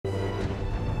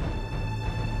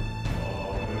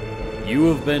You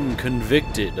have been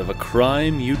convicted of a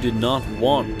crime you did not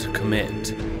want to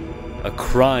commit. A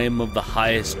crime of the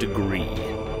highest degree.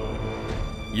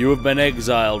 You have been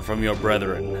exiled from your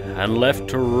brethren and left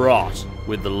to rot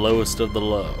with the lowest of the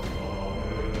low.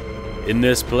 In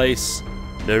this place,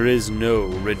 there is no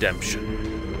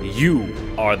redemption. You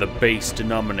are the base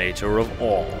denominator of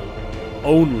all,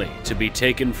 only to be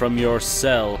taken from your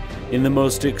cell in the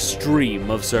most extreme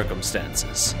of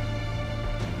circumstances.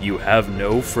 You have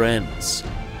no friends,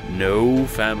 no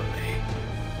family.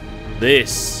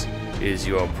 This is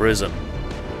your prison.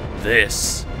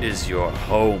 This is your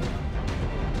home.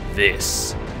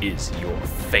 This is your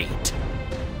fate.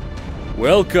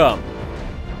 Welcome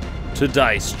to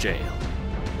Dice Jail.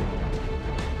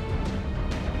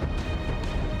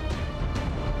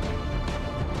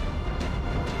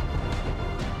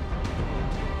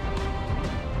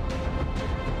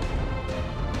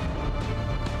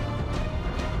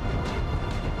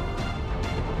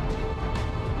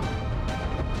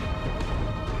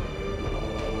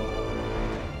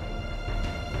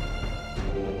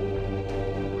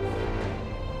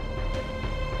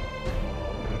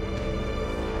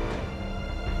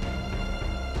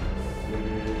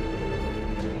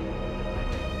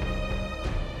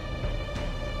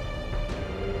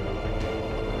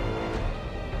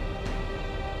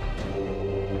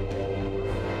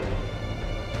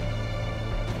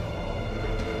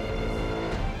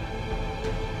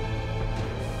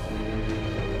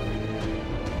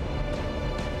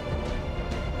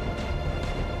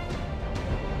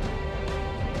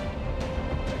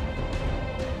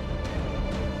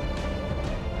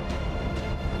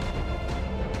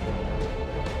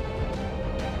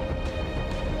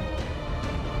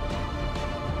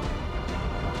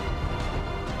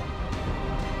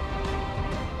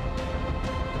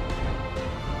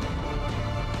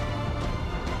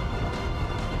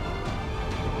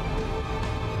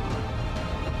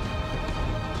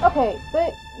 Okay,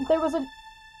 there was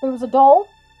a doll.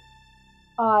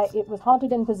 It was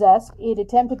haunted and possessed. It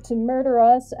attempted to murder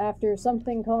us after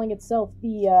something calling itself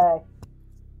the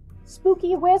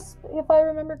Spooky Wisp, if I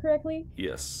remember correctly.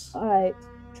 Yes.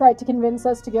 Tried to convince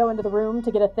us to go into the room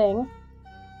to get a thing.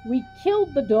 We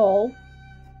killed the doll,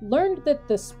 learned that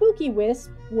the Spooky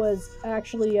Wisp was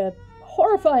actually a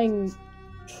horrifying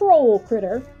troll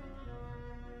critter.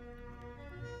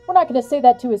 We're not going to say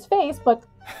that to his face, but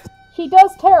he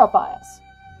does terrify us.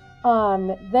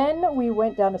 Then we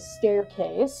went down a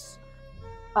staircase.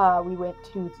 We went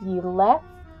to the left.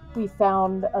 We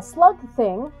found a slug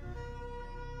thing.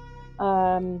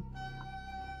 I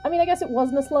mean, I guess it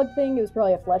wasn't a slug thing. It was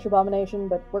probably a flesh abomination,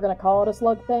 but we're going to call it a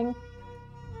slug thing.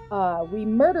 We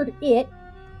murdered it.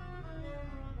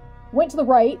 Went to the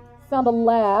right. Found a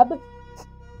lab.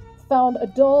 Found a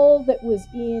doll that was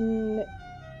in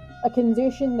a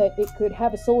condition that it could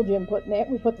have a soul gem put in it.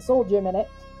 We put the soul gem in it.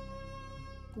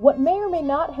 What may or may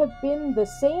not have been the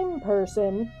same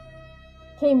person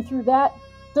came through that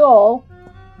doll,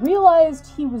 realized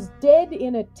he was dead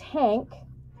in a tank,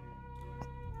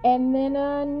 and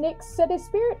then Nick set his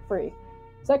spirit free.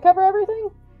 Does that cover everything?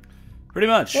 Pretty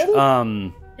much.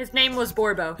 His name was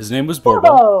Borbo. His name was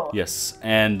Borbo. Yes,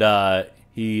 and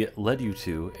he led you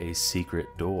to a secret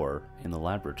door in the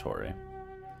laboratory.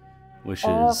 Which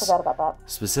is forgot about that.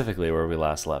 Specifically where we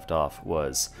last left off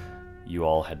was you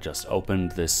all had just opened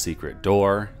this secret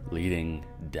door leading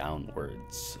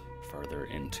downwards further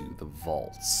into the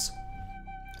vaults.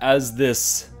 As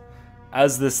this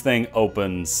thing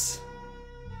opens,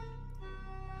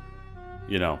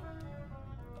 you know,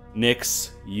 Nyx,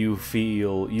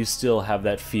 you still have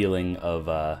that feeling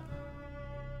of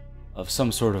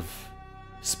some sort of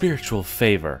spiritual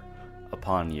favor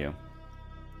upon you.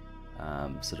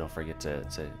 So don't forget to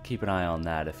keep an eye on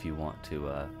that if you want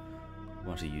to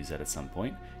use that at some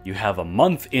point. You have a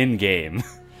month in game.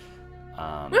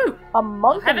 Woo! A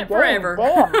month I'll have in it game. forever.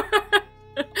 Damn.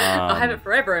 I'll have it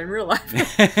forever in real life.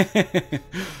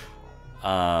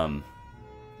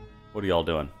 What are y'all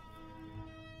doing?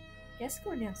 Yes,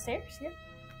 going downstairs. Yeah.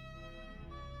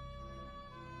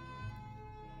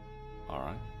 All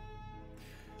right.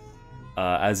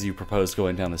 As you propose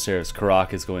going down the stairs,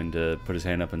 Karak is going to put his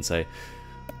hand up and say,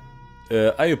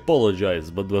 I apologize,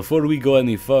 but before we go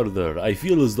any further, I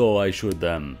feel as though I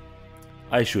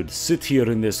should sit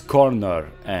here in this corner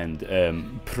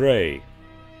and pray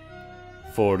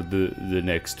for the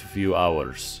next few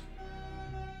hours.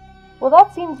 Well,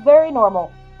 that seems very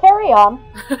normal. Carry on.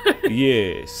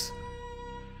 Yes.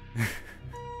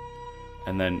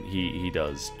 And then he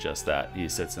does just that. He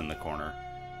sits in the corner.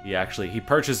 He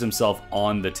perches himself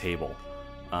on the table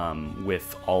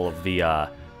with all of the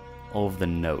all of the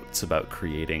notes about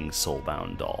creating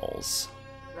soulbound dolls.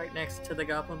 Right next to the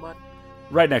goblin body.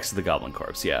 Right next to the goblin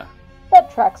corpse, yeah.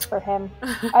 That tracks for him.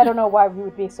 I don't know why we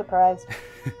would be surprised.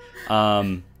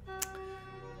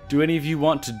 Do any of you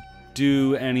want to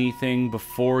do anything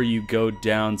before you go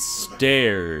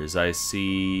downstairs? I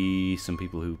see some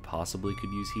people who possibly could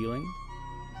use healing.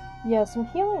 Yeah, some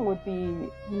healing would be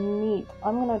neat.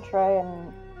 I'm gonna try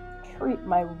and treat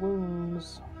my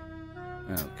wounds.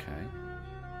 Okay.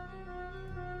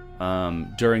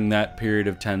 During that period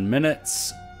of 10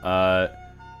 minutes,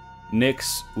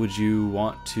 Nyx, would you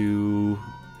want to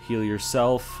heal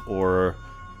yourself, or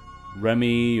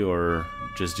Remy, or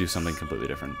just do something completely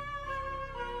different?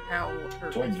 How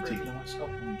hurt Do I is need to Remy? heal myself?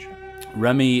 Let me check.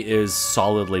 Remy is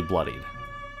solidly bloodied.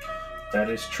 That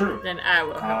is true. Then I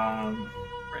will help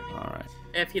Remy. Alright.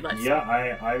 If he lets Yeah,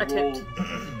 I will Attempt.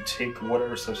 take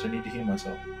whatever steps I need to heal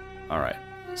myself. Alright.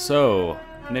 So,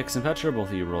 Nyx and Petra, both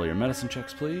of you roll your medicine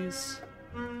checks, please.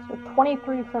 So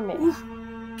 23 for me.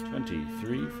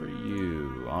 23 for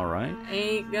you. Alright.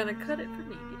 Ain't gonna cut it for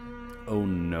me. Oh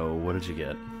no, what did you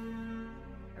get?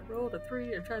 I rolled a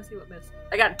 3. I'm trying to see what missed.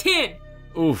 I got a 10!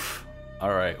 Oof.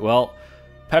 Alright, well,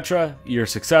 Petra, you're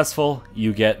successful.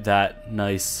 You get that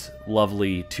nice,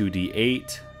 lovely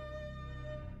 2d8.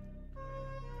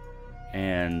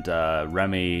 And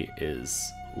Remy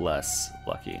is less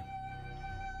lucky.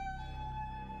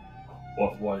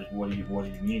 What do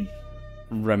you mean?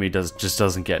 Remy just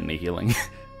doesn't get any healing.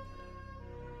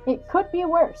 It could be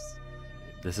worse.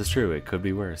 This is true, it could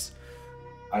be worse.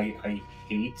 I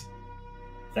hate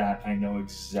that I know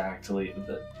exactly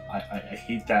that I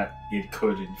hate that it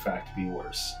could in fact be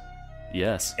worse.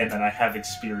 Yes. And that I have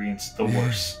experienced the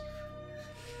worst.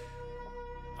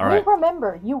 Alright.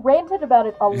 Remember, you ranted about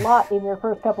it a lot in your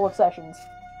first couple of sessions.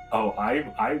 Oh,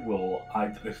 I will.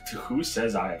 Who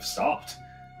says I have stopped?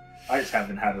 I just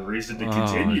haven't had a reason to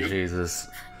continue. Oh, Jesus.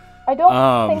 I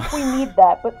don't think we need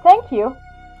that, but thank you.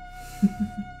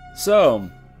 So,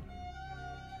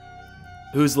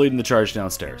 who's leading the charge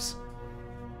downstairs?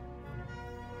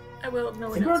 I will if no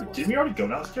one else wants. Didn't we already go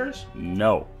downstairs?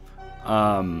 No.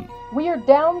 We are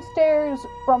downstairs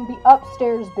from the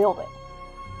upstairs building,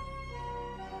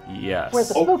 Yes. Where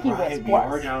the spooky right, wisp we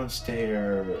was. are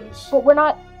downstairs. but we're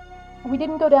not. We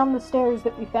didn't go down the stairs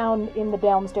that we found in the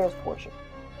downstairs portion.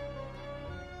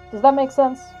 Does that make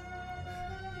sense?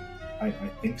 I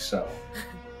think so.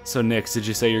 So, Nyx, did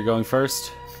you say you're going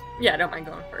first? Yeah, I don't mind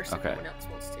going first Okay. if no one else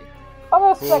wants to. I'll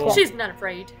go Cool. second. She's not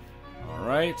afraid.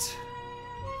 Alright.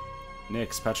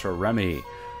 Nyx, Petra, Remy.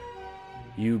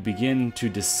 You begin to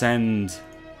descend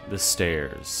the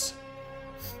stairs.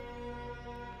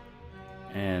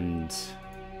 And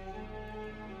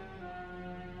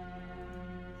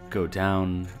go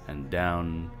down and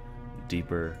down,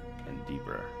 deeper and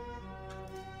deeper.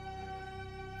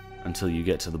 Until you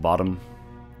get to the bottom,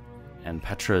 and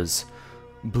Petra's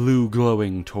blue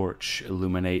glowing torch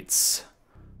illuminates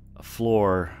a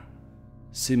floor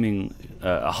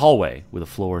a hallway with a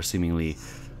floor seemingly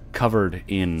covered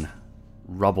in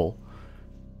rubble.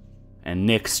 And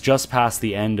Nyx, just past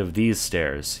the end of these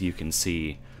stairs, you can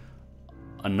see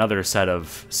another set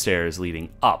of stairs leading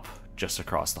up just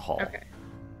across the hall. Okay.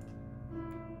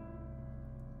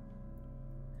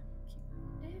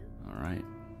 Alright.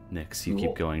 Nyx, you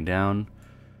keep going down.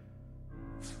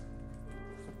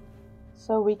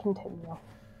 So we continue.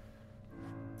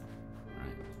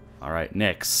 Alright,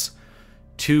 Nyx.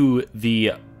 To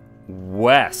the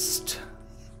west,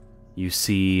 you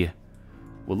see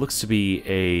what looks to be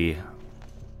a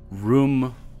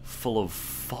room full of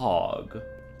fog.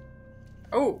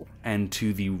 Oh. And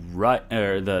to the right,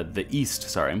 or the east,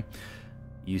 sorry,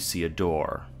 you see a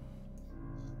door.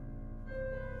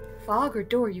 Fog or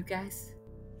door, you guys?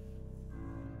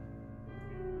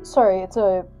 Sorry, it's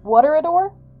a what or a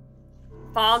door?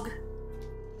 Fog?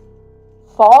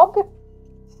 Fog?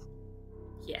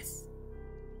 Yes.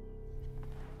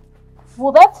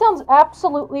 Well, that sounds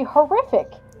absolutely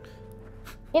horrific.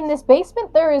 In this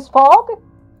basement, there is fog?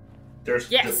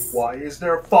 Yes. Why is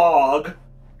there fog?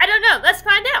 I don't know. Let's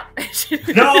find out.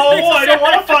 No, I don't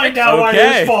want to find out why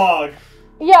there's fog.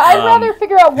 Yeah, I'd rather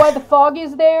figure out why the fog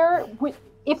is there.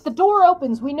 If the door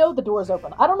opens, we know the door's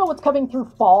open. I don't know what's coming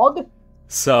through fog.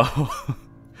 So,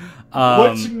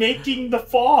 what's making the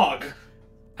fog?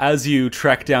 As you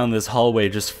trek down this hallway,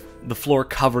 just the floor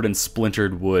covered in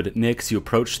splintered wood, Nyx, you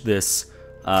approach this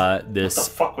What the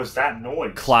fuck was that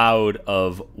noise? cloud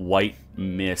of white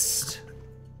mist.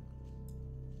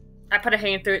 I put a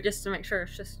hand through it just to make sure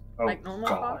it's just like normal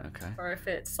fog. Okay. Or if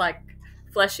it's like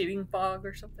flesh-eating fog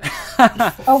or something.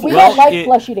 Oh, we Well, don't like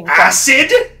flesh-eating fog.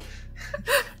 Acid?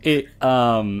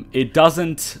 It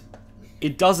doesn't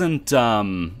it doesn't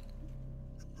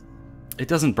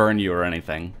burn you or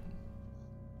anything.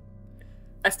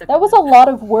 That was a lot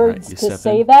of words Right, to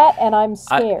say that, and I'm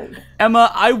scared.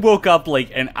 Emma, I woke up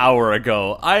like an hour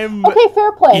ago. I'm okay,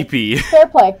 fair play. EP. Fair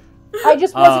play. I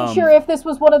just wasn't sure if this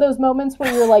was one of those moments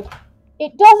where you're like,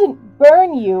 it doesn't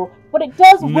burn you, but it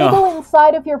does wiggle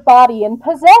inside of your body and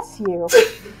possess you.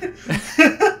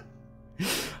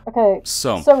 Okay,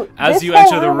 so as this you whole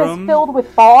enter the room, is filled with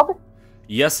fog?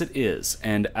 Yes, it is.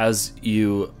 And as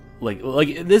you like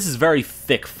this is very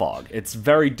thick fog. It's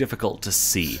very difficult to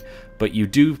see, but you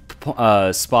do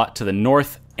spot to the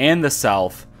north and the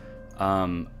south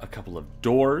a couple of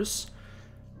doors.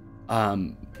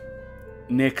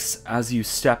 Nyx, as you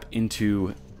step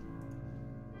into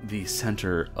the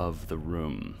center of the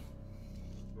room,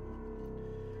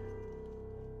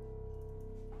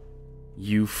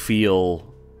 you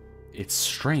feel it's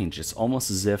strange. It's almost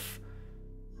as if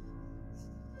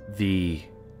the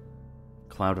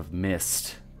cloud of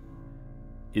mist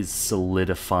is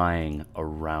solidifying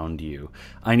around you.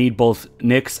 I need both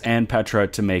Nyx and Petra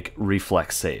to make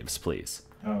reflex saves, please.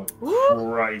 Oh,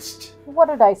 Christ. What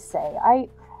did I say?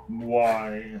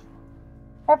 Why?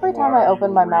 Every time I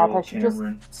open my mouth, I should just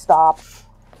stop.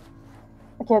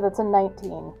 Okay, that's a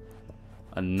 19.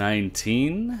 A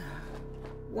 19?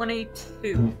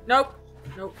 22. Nope,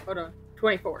 hold on.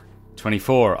 24.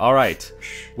 24, alright.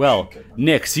 Well,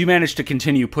 Nyx, you managed to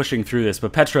continue pushing through this,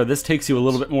 but Petra, this takes you a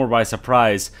little bit more by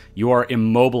surprise. You are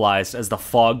immobilized as the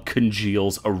fog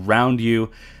congeals around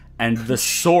you, and the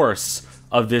source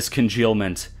of this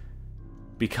congealment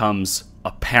becomes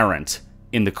apparent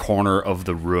in the corner of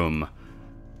the room.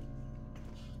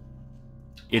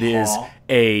 It is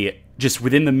just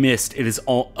within the mist, it is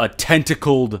a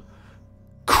tentacled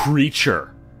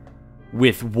creature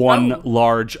with one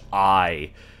large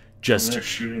eye. Just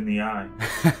shoot in the eye.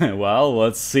 Well,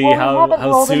 let's see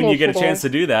how soon you get a chance to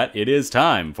do that. It is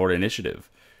time for initiative.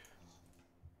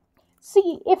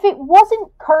 See, if it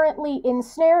wasn't currently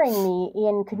ensnaring me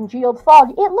in congealed fog,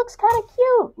 it looks kind of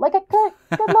cute, like a good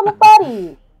little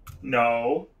buddy.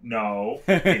 No,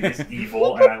 it is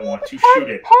evil, and I want to shoot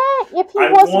it. Pet if he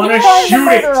I wasn't want to trying shoot to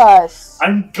murder it. us.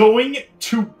 I'm going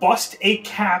to bust a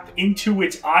cap into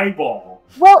its eyeball.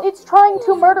 Well, it's trying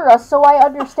to murder us, so I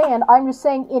understand. I'm just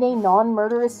saying, in a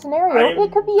non-murderous scenario,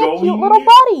 it could be a cute little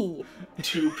buddy.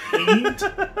 To paint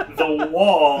the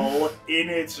wall in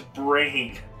its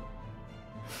brain.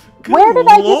 Where did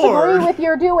I disagree with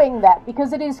your doing that?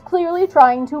 Because it is clearly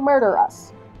trying to murder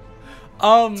us.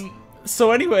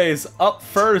 So anyways, up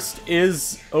first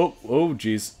is... Oh,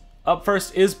 jeez. Up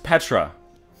first is Petra.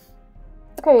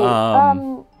 Okay,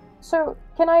 so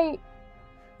can I...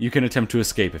 You can attempt to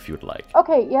escape if you would like.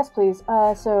 Okay, yes, please.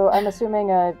 So I'm assuming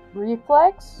a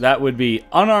reflex? That would be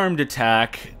unarmed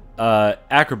attack,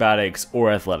 acrobatics,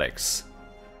 or athletics.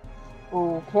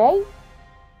 Okay.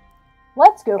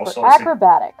 Let's go for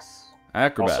acrobatics.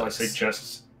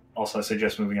 Acrobatics. Also, I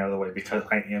suggest moving out of the way because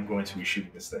I am going to be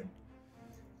shooting this thing.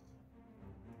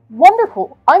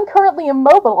 Wonderful. I'm currently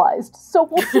immobilized, so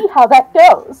we'll see how that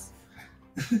goes.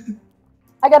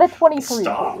 I got a 23,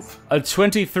 please. A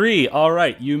 23. All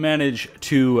right, you manage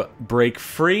to break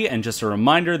free, and just a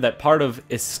reminder that part of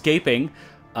escaping,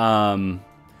 when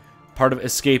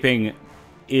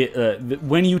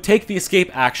you take the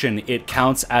escape action, it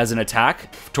counts as an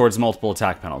attack towards multiple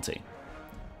attack penalty.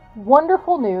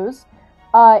 Wonderful news.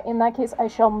 In that case, I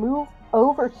shall move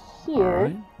over here. All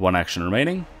right. One action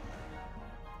remaining.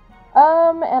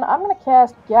 And I'm gonna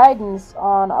cast Guidance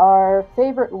on our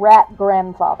favorite rat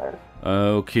grandfather.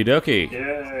 Okie dokie.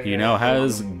 Yeah, he now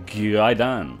has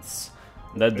Guidance.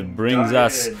 That brings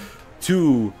us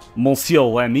to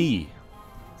Monsieur Remy.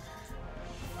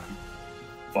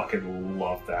 Fucking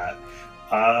love that.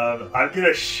 I'm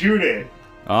gonna shoot it.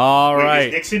 All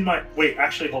right. Is Nyx in my... Wait,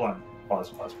 actually, hold on.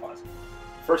 Pause.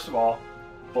 First of all,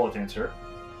 bullet answer.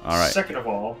 All right. Second of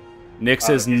all, Nyx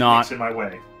is not... Nyx in my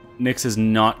way. Nyx is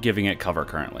not giving it cover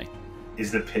currently.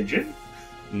 Is the pigeon?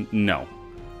 No.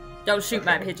 Don't shoot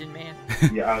my pigeon, man.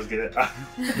 Yeah, I was gonna...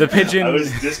 The pigeon... I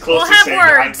was this close to saying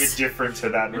I'm indifferent to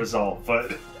that result,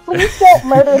 but... Please don't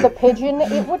murder the pigeon.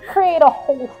 It would create a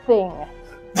whole thing.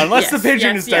 Unless the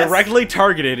pigeon is directly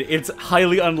targeted, it's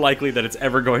highly unlikely that it's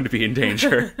ever going to be in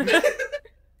danger.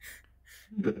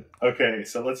 Okay,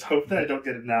 so let's hope that I don't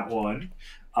get a nat 1.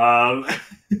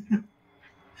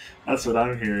 That's what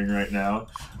I'm hearing right now.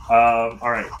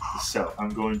 Alright, so I'm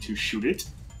going to shoot it.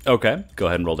 Okay, go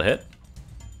ahead and roll to hit.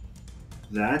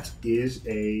 That is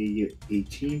a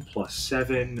 18 plus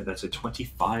 7. That's a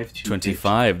 25 to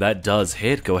 25, that does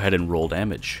hit. Go ahead and roll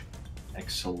damage.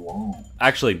 Excellent.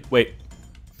 Actually, wait.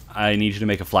 I need you to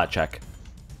make a flat check.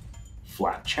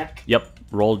 flat check. Yep.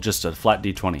 Roll just a flat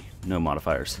d20. No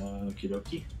modifiers. Okie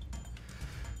dokie.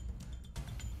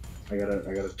 I got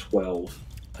a 12.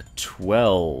 A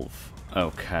 12.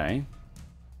 Okay.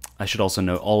 I should also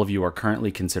note all of you are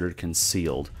currently considered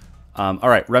concealed. All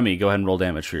right, Remy, go ahead and roll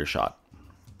damage for your shot.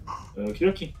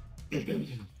 Okie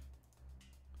dokie.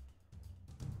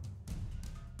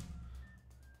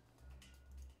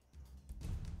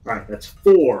 Alright, that's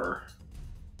 4.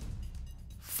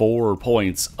 4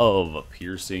 points of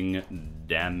piercing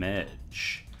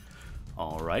damage.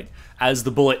 All right. As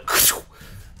the bullet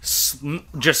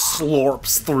just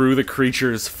slurps through the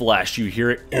creature's flesh, you hear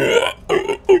it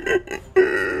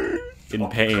in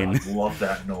pain. God, love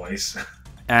that noise.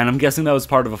 And I'm guessing that was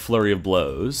part of a flurry of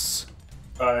blows.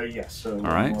 Yes. So all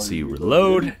right, so you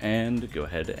reload and go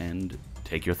ahead and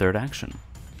take your third action.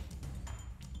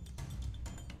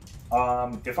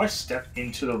 If I step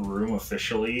into the room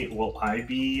officially, will I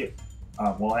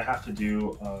have to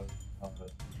do a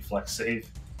reflex save?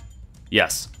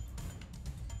 Yes.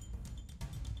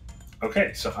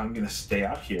 Okay, so I'm gonna stay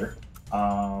out here.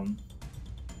 I'm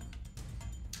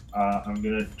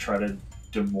gonna try to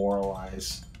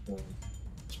demoralize.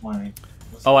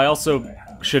 I also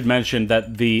should mention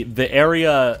that the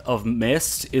area of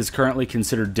mist is currently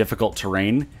considered difficult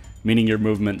terrain, meaning your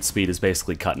movement speed is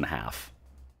basically cut in half.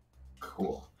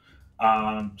 Cool.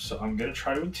 So I'm gonna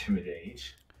try to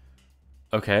intimidate.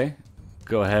 Okay,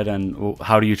 go ahead and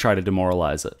how do you try to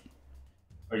demoralize it?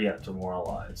 Oh yeah,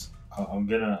 demoralize. I'm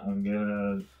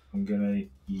gonna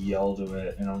yell to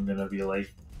it, and I'm gonna be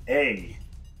like, "Hey,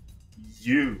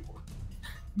 you,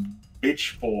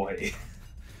 bitch boy!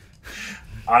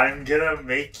 I'm gonna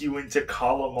make you into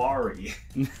calamari."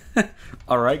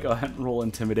 All right, go ahead and roll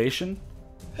intimidation.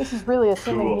 This is really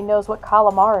assuming Cool. he knows what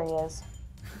calamari is.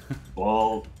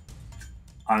 Well,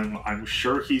 I'm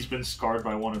sure he's been scarred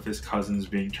by one of his cousins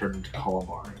being turned into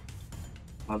calamari.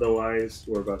 Otherwise,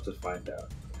 we're about to find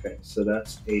out. Okay, so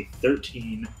that's a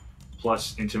 13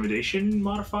 plus intimidation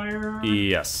modifier?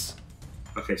 Yes.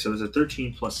 Okay, so there's a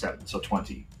 13 plus 7, so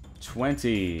 20.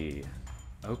 20.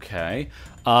 Okay.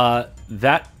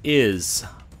 That is,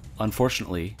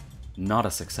 unfortunately, not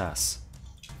a success.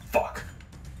 Fuck.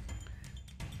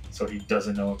 So he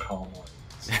doesn't know what calamari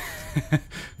is.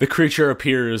 The creature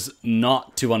appears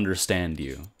not to understand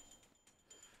you.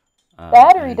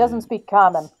 That or he doesn't speak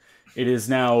common. It is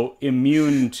now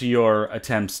immune to your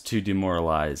attempts to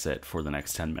demoralize it for the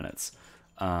next 10 minutes.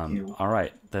 All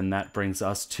right, then that brings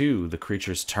us to the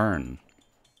creature's turn.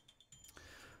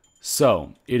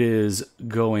 So, it is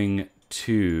going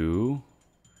to...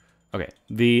 Okay,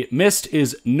 the mist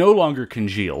is no longer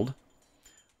congealed.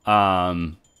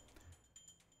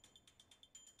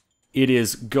 It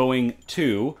is going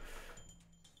to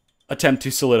attempt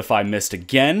to solidify mist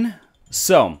again.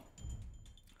 So,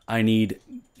 I need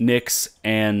Nyx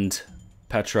and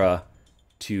Petra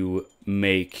to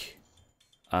make...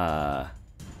 to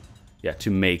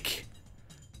make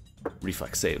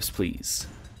reflex saves, please.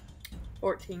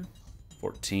 14.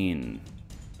 14.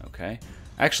 Okay.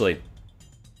 Actually,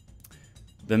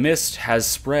 the mist has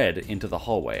spread into the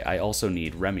hallway. I also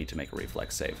need Remy to make a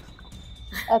reflex save.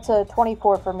 That's a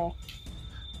 24 for me.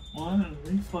 What?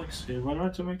 Reflex save? Why do I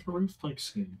have to make a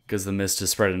reflex save? Because the mist has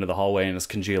spread into the hallway and is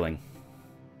congealing.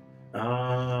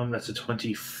 That's a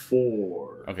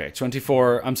 24. Okay,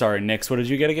 24. I'm sorry, Nyx, what did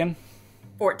you get again?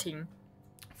 14.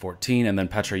 14, and then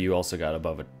Petra, you also got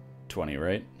above a 20,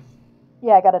 right?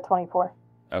 Yeah, I got a 24.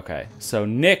 Okay, so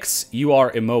Nyx, you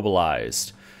are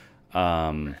immobilized.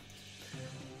 And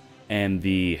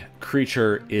the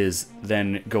creature is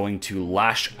then going to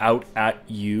lash out at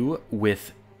you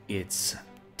with its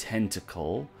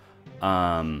tentacle.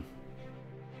 That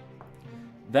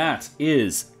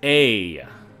is a...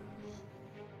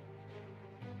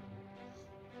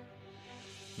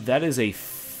 That is a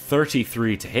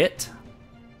 33 to hit.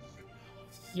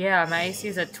 Yeah, my AC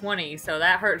is at 20, so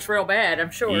that hurts real bad,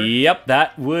 I'm sure. Yep,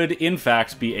 that would in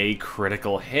fact be a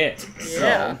critical hit.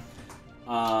 Yeah.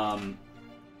 So,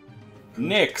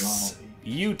 Nyx,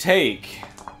 you take...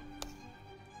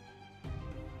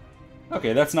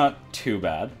 Okay, that's not too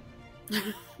bad.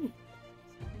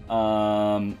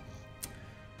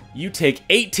 You take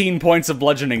 18 points of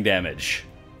bludgeoning damage.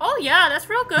 Oh yeah, that's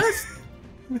real good.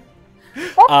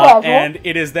 That's casual. And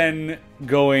it is then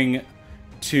going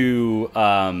to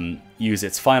use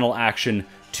its final action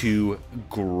to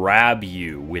grab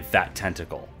you with that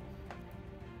tentacle.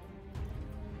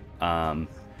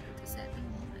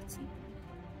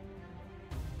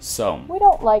 So... We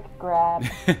don't like grab.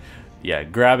 Yeah,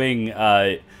 grabbing,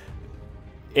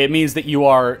 it means that you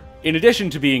are, in addition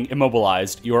to being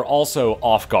immobilized, you are also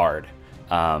off guard.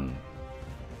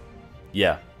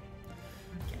 Yeah.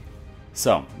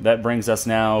 So, that brings us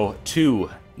now to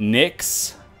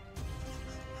Nyx.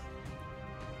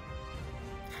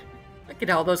 Look at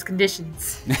all those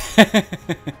conditions.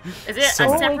 Is it So-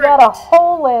 a Oh, separate, we got a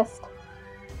whole list.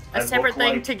 a I separate look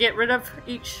thing like- to get rid of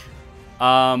each?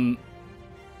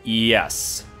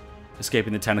 Yes.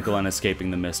 Escaping the tentacle and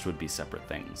escaping the mist would be separate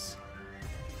things.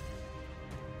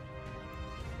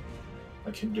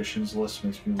 The conditions list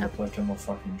makes me look like I'm a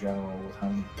fucking general with how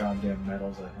many goddamn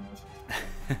medals I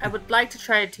have. I would like to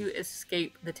try to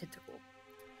escape the tentacle.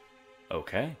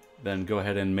 Okay. Then go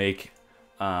ahead and make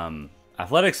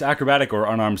athletics, acrobatic, or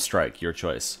unarmed strike. Your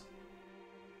choice.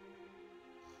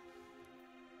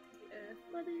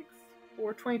 Athletics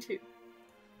or 22.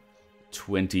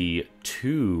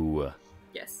 22.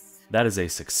 Yes. That is a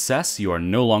success. You are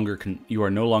no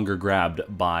longer grabbed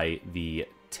by the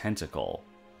tentacle.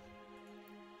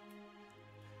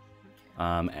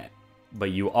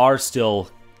 But you are still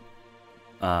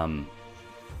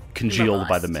congealed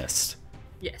by the mist.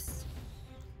 Yes.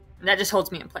 And that just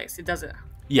holds me in place. It doesn't have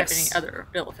Yes. any other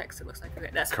ill effects, it looks like.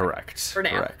 Okay, that's fine. Correct. For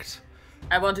now. Correct.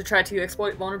 I want to try to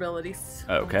exploit vulnerabilities.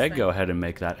 Okay, go ahead and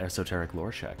make that esoteric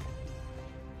lore check.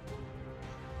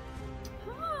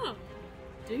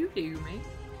 Do me.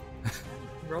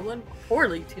 Rolling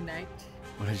poorly tonight.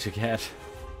 What did you get?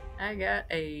 I got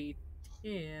a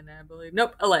 10, I believe.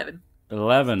 Nope, 11.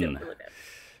 11. Still really bad.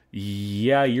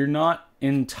 Yeah, you're not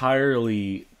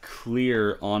entirely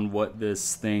clear on what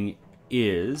this thing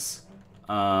is.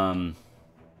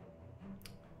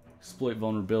 Exploit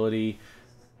vulnerability.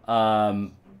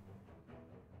 But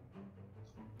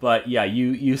yeah,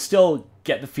 you still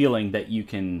get the feeling that you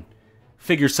can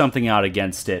figure something out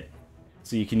against it.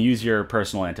 So you can use your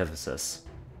personal antithesis.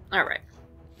 Alright.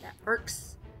 That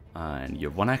works. And you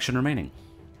have one action remaining.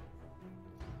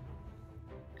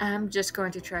 I'm just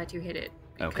going to try to hit it.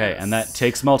 Okay, and that because-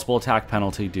 takes multiple attack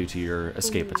penalty due to your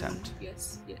escape attempt.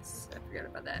 Yes, I forgot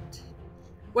about that.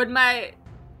 Would my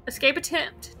escape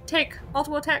attempt take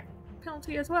multiple attack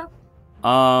penalty as well?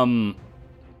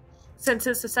 Since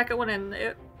it's the second one and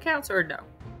it counts, or no?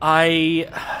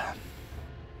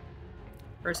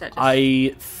 Or is that just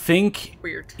I think,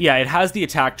 weird? yeah, it has the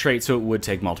attack trait, so it would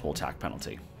take multiple attack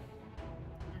penalty.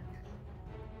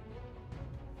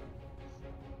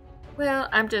 Well,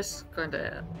 I'm just going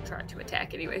to try to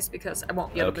attack anyways, because I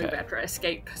won't be able to move Okay. after I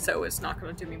escape, so it's not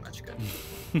going to do me much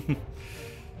good.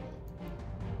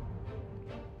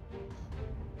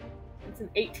 It's an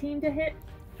 18 to hit.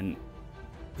 And,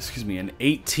 excuse me, an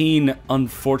 18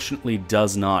 unfortunately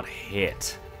does not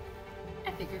hit.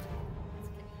 I figured.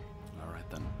 All right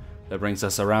then. That brings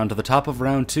us around to the top of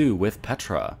round 2 with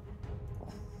Petra.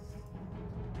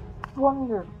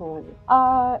 Wonderful.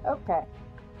 Okay.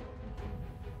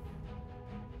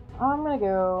 I'm gonna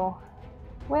go.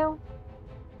 Well.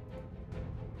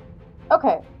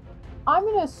 Okay. I'm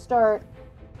gonna start.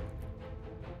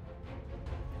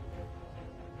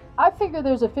 I figure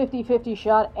there's a 50-50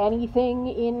 shot anything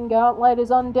in Gauntlight is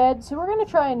undead, so we're gonna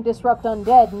try and disrupt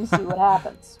undead and see what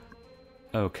happens.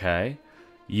 Okay.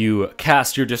 You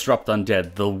cast your Disrupt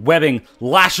Undead. The webbing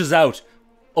lashes out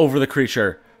over the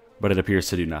creature, but it appears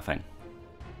to do nothing.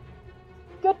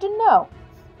 Good to know.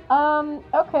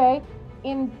 Okay.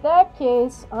 In that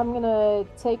case, I'm gonna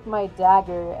take my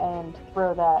dagger and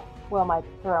throw that. Well, my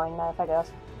throwing knife, I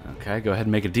guess. Okay, go ahead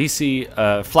and make a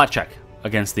DC flat check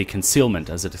against the concealment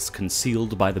as it is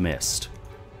concealed by the mist.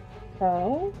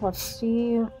 Okay, let's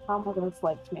see how much it's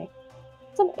like to me.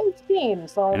 It's an 18,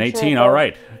 so I'm An sure 18, the-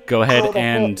 alright. Go ahead roll to hit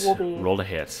and will be- roll to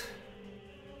hit.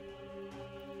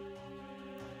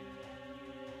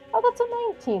 Oh, that's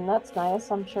a 19. That's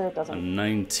nice. I'm sure it A doesn't.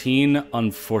 19,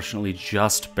 unfortunately,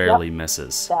 just barely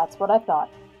misses. That's what I thought.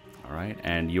 Alright,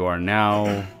 and you are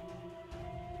now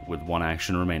with one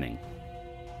action remaining.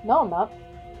 No, I'm not.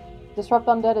 Disrupt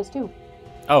Undead is 2.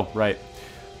 Oh, right.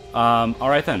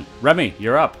 Alright then. Remy,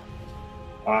 you're up.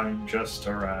 I'm just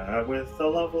a rat with a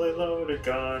lovely loaded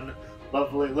gun,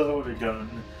 lovely loaded gun,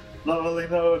 lovely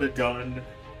loaded gun.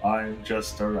 I'm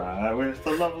just a rat with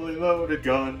a lovely loaded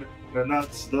gun, and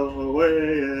that's the way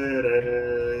it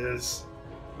is.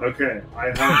 Okay,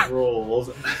 I have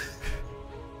rolled.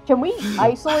 Can we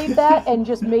isolate that and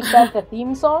just make that the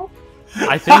theme song?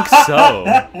 I think so.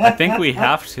 I think we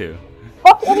have to.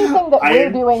 Fuck anything that we're I-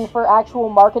 doing for actual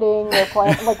marketing or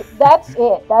plan. Like, that's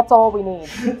it. That's all we need.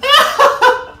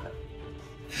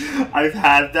 I've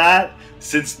had that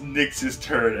since Nyx's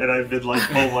turn, and I've been like,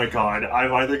 oh my god,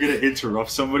 I'm either gonna interrupt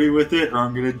somebody with it, or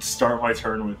I'm gonna start my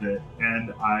turn with it.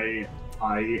 And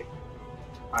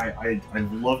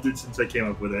I've loved it since I came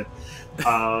up with it.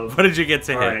 What did you get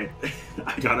to hit? Alright,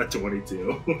 I got a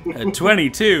 22. A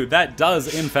 22. That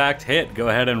does, in fact, hit. Go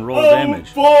ahead and roll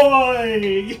damage.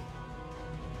 Boy!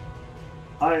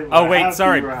 Oh, wait,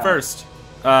 sorry. First,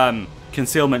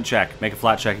 concealment check. Make a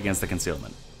flat check against the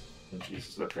concealment. Oh,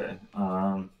 Jesus, okay.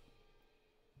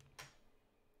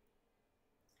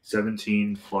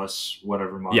 17 plus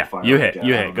whatever modifier. Yeah, you hit.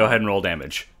 You hit. Go ahead and roll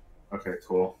damage. Okay,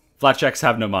 cool. Flat checks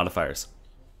have no modifiers.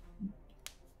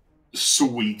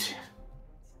 Sweet.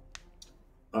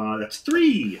 That's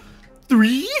 3.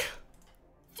 3?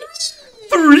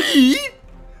 3?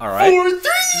 All right. 4,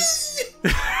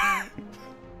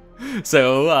 3.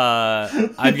 So,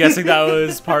 I'm guessing that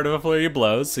was part of a flurry of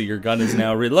blows, so your gun is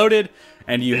now reloaded,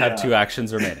 and you have 2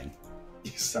 actions remaining.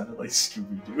 You sounded like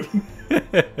Scooby-Doo.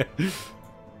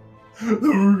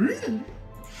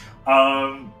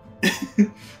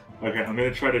 Okay, I'm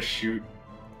gonna try to shoot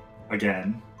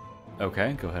again.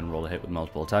 Okay, go ahead and roll a hit with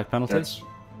multiple attack penalties.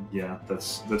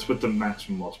 That's with the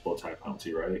maximum multiple attack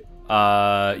penalty, right?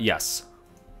 Yes.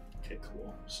 Okay,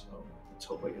 cool. So let's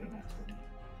hope I get an athlete.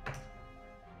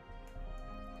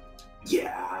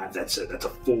 Yeah, that's it. That's a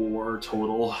 4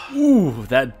 total. Ooh,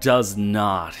 that does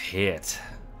not hit.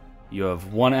 You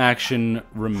have 1 action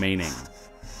remaining.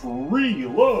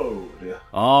 Reload!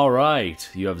 Alright,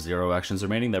 you have 0 actions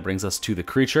remaining. That brings us to the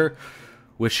creature,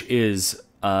 which is,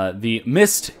 the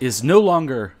mist is no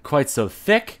longer quite so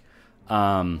thick.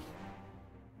 It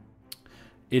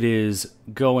is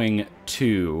going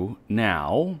to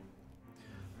now,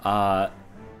 it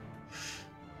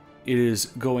is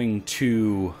going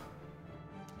to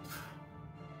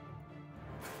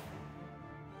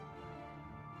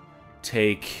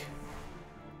take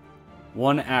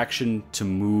 1 action to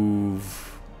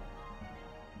move.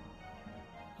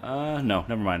 No,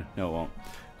 never mind. No, it won't.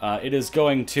 It is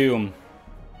going to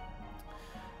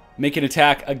make an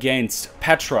attack against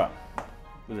Petra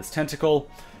with its tentacle.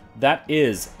 That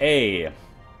is a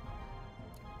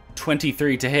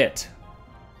 23 to hit.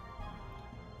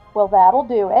 Well, that'll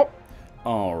do it.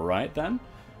 All right, then.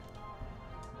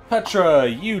 Petra,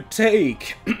 you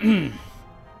take...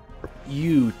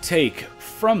 you take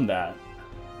from that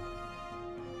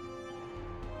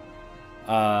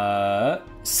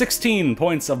 16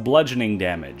 points of bludgeoning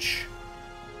damage.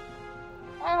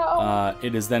 Ow.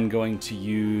 It is then going to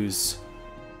use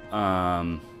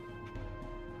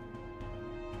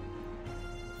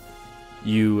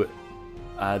you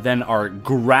then are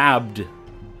grabbed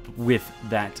with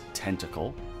that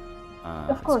tentacle.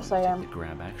 Of course I am. The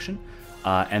grab action.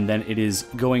 And then it is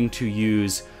going to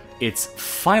use its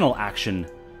final action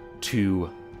to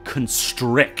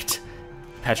constrict.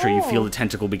 Petra, you feel the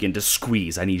tentacle begin to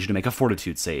squeeze. I need you to make a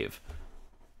fortitude save.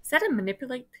 Is that a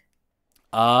manipulate?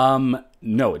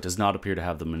 No, it does not appear to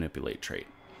have the manipulate trait.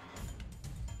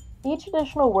 Each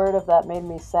additional word of that made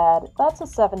me sad. That's a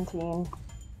 17.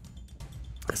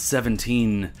 A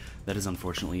 17, that is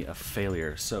unfortunately a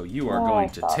failure. So you are going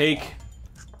to take...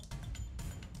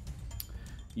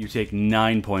 You take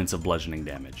 9 points of bludgeoning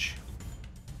damage.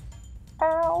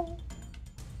 Ow.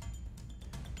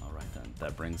 Alright then,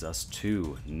 that brings us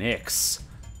to Nyx.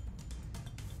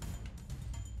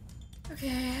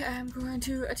 Okay, I'm going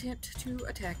to attempt to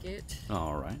attack it.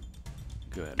 Alright.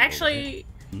 Go ahead. Actually,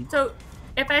 so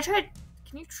if I tried,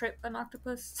 can you trip an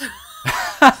octopus?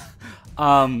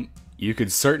 You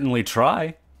could certainly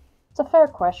try. It's a fair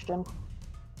question.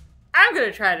 I'm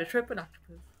gonna try to trip an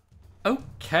octopus.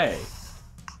 Okay.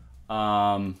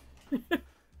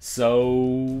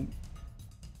 So...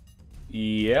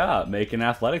 Yeah, make an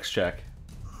athletics check.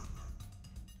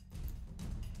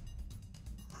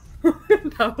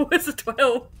 No, it's a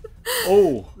 12.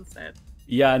 Oh. That's sad.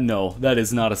 Yeah, no, that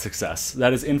is not a success.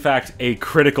 That is, in fact, a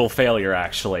critical failure,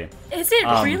 actually. Is it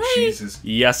really? Jesus.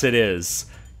 Yes, it is.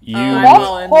 You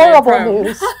That's horrible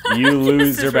news. you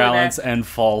lose This is your really balance bad. and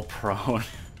fall prone.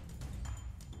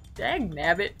 Dang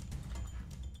nabbit.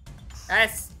 I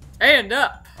stand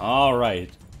up. All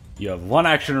right. You have 1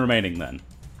 action remaining then.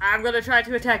 I'm gonna try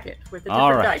to attack it with a All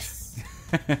different right.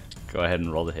 dice. Go ahead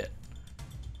and roll the hit.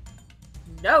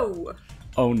 No.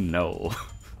 Oh, no.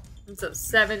 It's a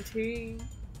 17.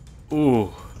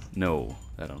 Ooh, no.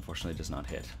 That unfortunately does not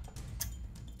hit.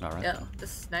 All right, Yeah, then.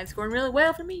 this night's going really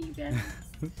well for me, you guys.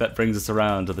 That brings us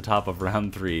around to the top of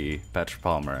round 3, Petra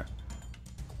Palmer.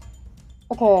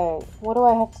 Okay, what do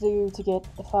I have to do to get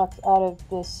the fuck out of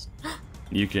this?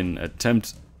 You can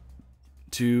attempt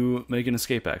to make an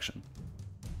escape action.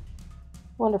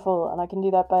 Wonderful, and I can do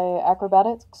that by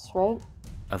acrobatics, right?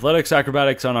 Athletics,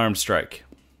 acrobatics, unarmed strike.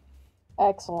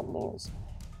 Excellent news.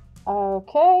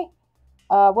 Okay.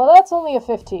 Well, that's only a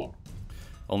 15.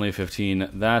 Only a 15.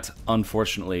 That,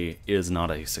 unfortunately, is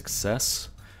not a success.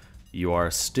 You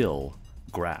are still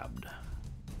grabbed.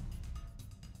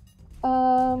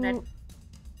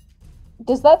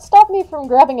 Does that stop me from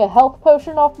grabbing a health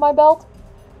potion off my belt?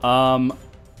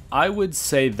 I would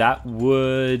say that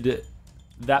would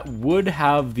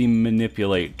have the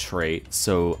manipulate trait,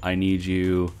 so I need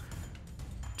you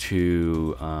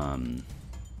to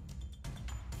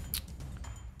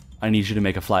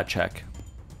make a flat check.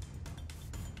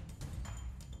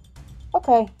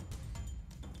 Okay.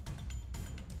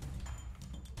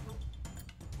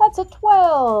 That's a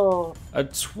 12. A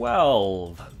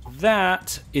 12.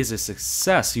 That is a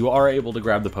success. You are able to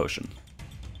grab the potion.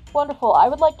 Wonderful. I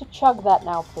would like to chug that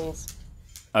now, please.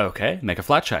 Okay, make a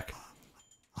flat check.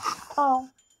 Oh.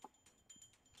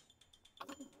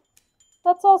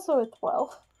 That's also a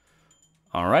 12.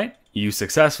 All right. You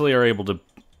successfully are able to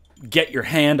get your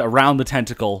hand around the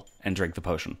tentacle and drink the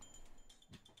potion.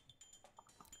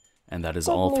 And that is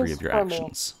all three of your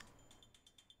actions.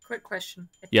 Quick question.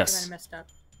 I think Yes. I messed up.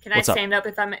 Can What's I up? stand up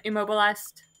if I'm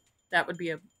immobilized? That would be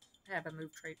have a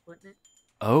move trait, wouldn't it?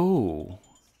 Oh.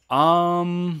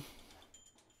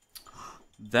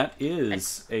 That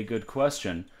is a good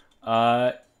question.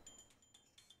 It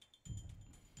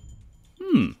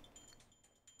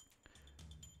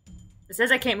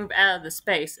says I can't move out of the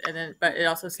space, but it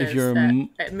also says If you're that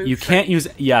it moves you trait. can't use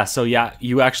so yeah,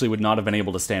 you actually would not have been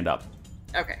able to stand up.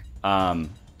 Okay.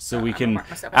 So we I'm can gonna mark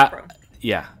myself as prone.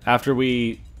 yeah, after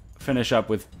we finish up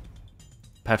with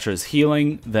Petra's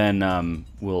healing, then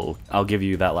I'll give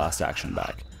you that last action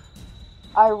back.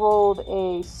 I rolled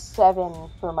a 7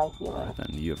 for my healing.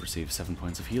 Then you have received 7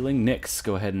 points of healing. Nyx,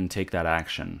 go ahead and take that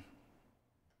action.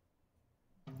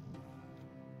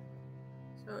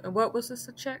 So, what was this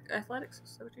a check? Athletics?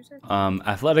 Is that what you said?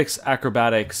 Athletics,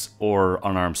 acrobatics, or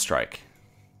unarmed strike.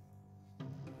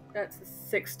 That's a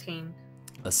 16.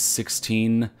 A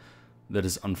 16. That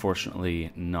is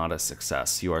unfortunately not a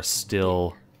success. You are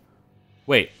still...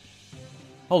 Wait.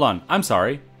 Hold on. I'm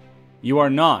sorry. You are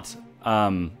not...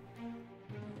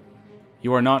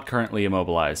 You are not currently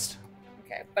immobilized.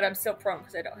 Okay, but I'm still prone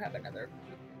because I don't have another...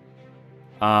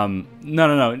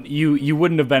 No. You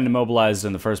wouldn't have been immobilized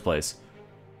in the first place.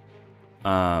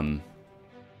 Yeah,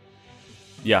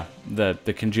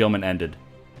 the congealment ended.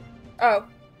 Oh,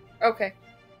 okay.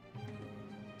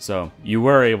 So, you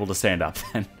were able to stand up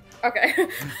then. Okay.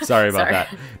 Sorry about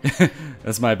that.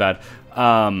 That's my bad.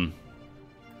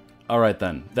 Alright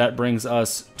then. That brings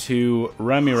us to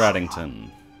Remy Raddington.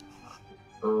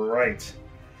 Right.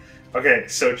 Okay,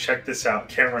 so check this out.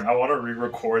 Cameron, I want to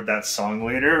re-record that song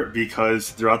later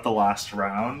because throughout the last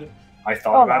round, I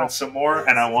thought about it some more,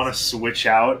 and I want to switch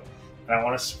out.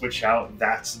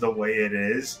 That's the way it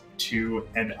is to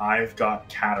and I've got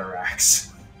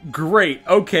cataracts. Great.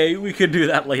 Okay, we could do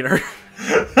that later.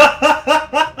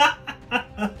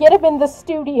 Get him in the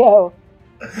studio.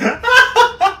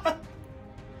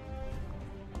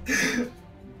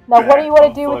 Now, what do you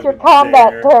want to do with your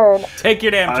combat turn? Take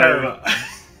your damn turn.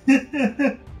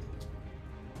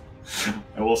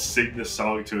 I will sing the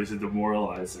song to it to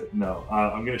demoralize it. No,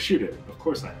 I'm going to shoot it. Of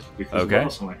course I am. Because what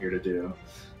else am I here to do?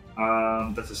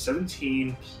 That's a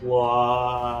 17 plus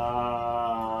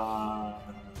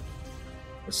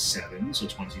a 7, so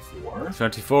 24.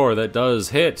 24, that does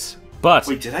hit. But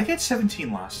wait, did I get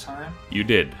 17 last time? You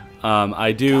did.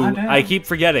 I keep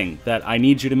forgetting that I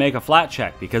need you to make a flat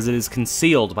check because it is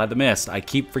concealed by the mist. I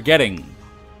keep forgetting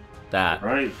that.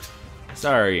 Right.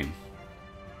 Sorry.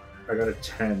 I got a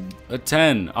 10. A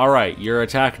 10. Alright, your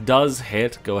attack does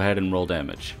hit. Go ahead and roll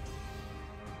damage.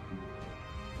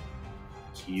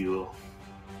 Heal.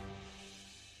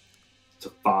 It's a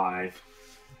 5.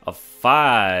 A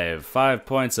 5. 5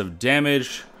 points of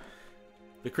damage.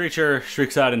 The creature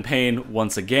shrieks out in pain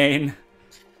once again.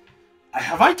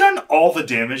 Have I done all the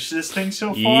damage to this thing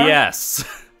so far? Yes.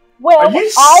 Well, are you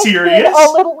serious? I've been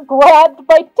a little grabbed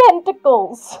by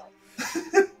tentacles.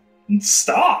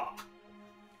 Stop.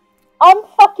 I'm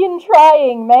fucking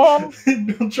trying, man.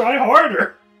 Try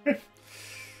harder.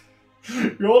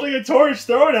 You're holding a torch,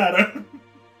 throw it at him.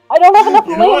 I don't have enough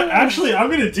You know what? Actually, I'm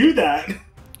going to do that.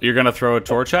 You're going to throw a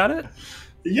torch at it?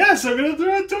 Yes, I'm going to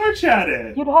throw a torch at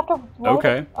it. You'd have to roll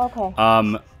Okay.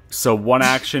 Okay. So one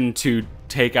action to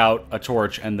take out a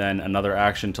torch and then another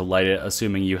action to light it,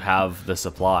 assuming you have the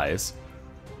supplies.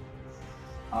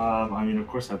 I mean, of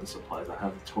course I have the supplies. I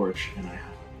have the torch, and I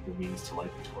have the means to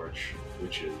light the torch,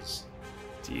 which is...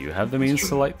 Do you have the means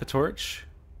to light the torch?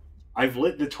 I've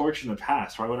lit the torch in the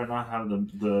past. Why would I not have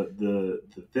the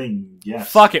thing? Yes.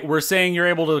 Fuck it. We're saying you're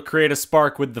able to create a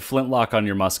spark with the flintlock on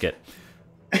your musket.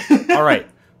 All right.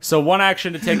 So one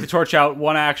action to take the torch out,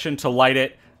 one action to light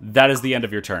it. that is the end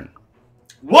of your turn.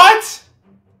 What?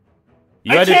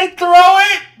 You I had to- can't throw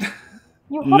it?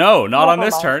 You have No, not on never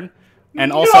this mind. turn.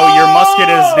 And also, your musket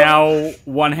is now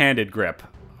one-handed grip.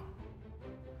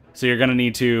 So you're going to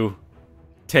need to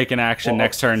take an action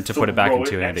next turn to put it back in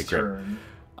two-handed grip.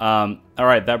 All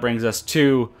right, that brings us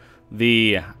to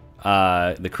the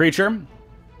creature,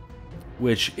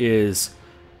 which is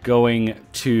going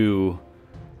to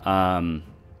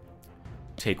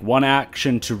take one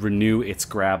action to renew its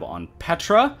grab on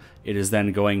Petra. It is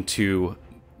then going to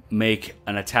make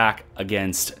an attack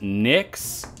against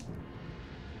Nyx.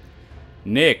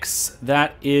 Nyx,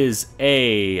 that is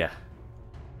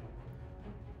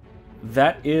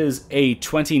a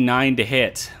 29 to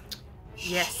hit.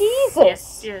 Yes.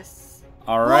 Jesus. Yes.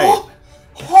 All right.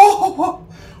 Oh.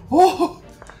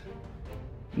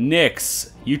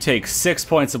 Nyx, you take 6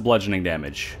 points of bludgeoning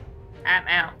damage. I'm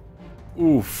out.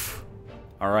 Oof.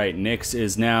 All right, Nyx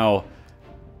is now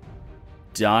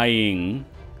dying.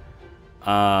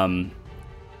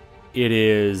 It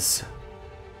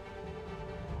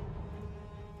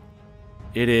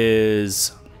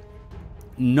is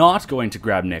not going to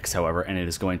grab Nyx, however, and it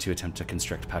is going to attempt to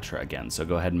constrict Petra again. So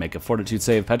go ahead and make a fortitude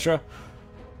save, Petra.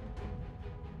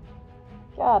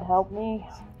 God help me.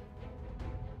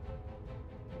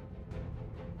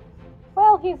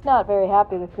 Well, he's not very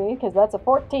happy with me, because that's a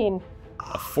 14.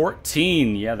 A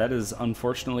 14. Yeah, that is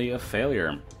unfortunately a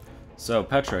failure. So,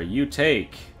 Petra, you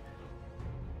take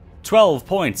 12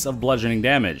 points of bludgeoning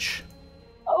damage.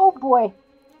 Oh boy.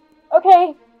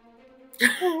 Okay.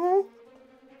 Mhm.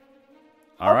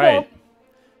 All right.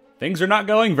 Things are not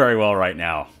going very well right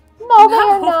now. No, they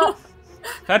are not.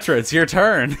 Petra, it's your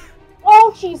turn.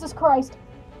 Oh, Jesus Christ.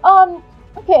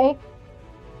 Okay.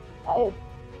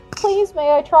 Please,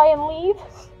 may I try and leave?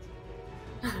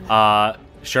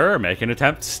 Sure, make an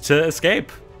attempt to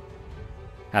escape.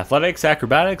 Athletics,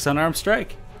 acrobatics, unarmed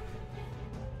strike.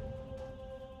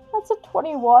 That's a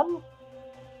 21.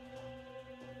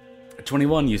 A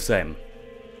 21, you say.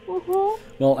 Mm-hmm.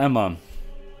 Well, Emma,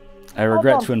 I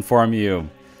regret to inform you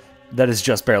that is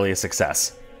just barely a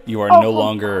success. You are no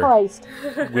longer Christ.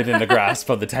 within the grasp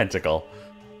of the tentacle.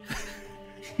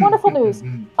 Wonderful news.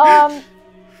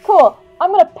 Cool.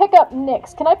 I'm gonna pick up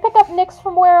Nyx. Can I pick up Nyx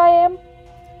from where I am?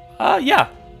 Yeah.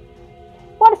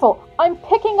 Wonderful. I'm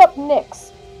picking up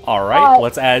Nyx. All right,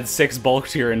 let's add 6 bulk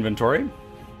to your inventory.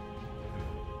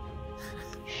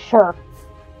 Sure.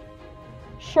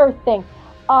 Sure thing.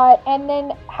 And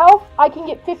then how I can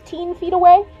get 15 feet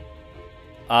away?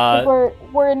 If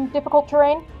we're in difficult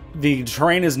terrain? The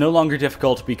terrain is no longer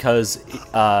difficult because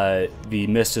the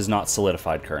mist is not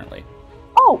solidified currently.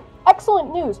 Oh,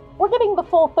 excellent news. We're getting the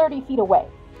full 30 feet away.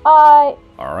 All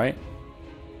right.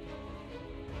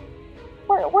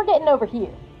 We're getting over here.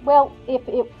 Well, if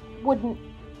it wouldn't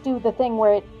do the thing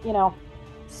where it,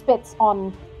 spits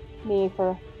on me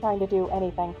for trying to do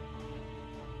anything.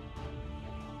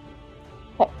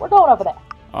 Okay, we're going over there.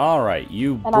 All right,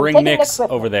 you And I'm bring taking Nyx Nyx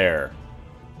with over me. there.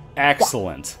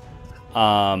 Excellent.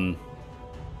 All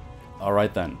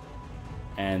right then.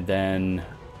 And then,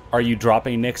 are you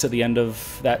dropping Nyx at the end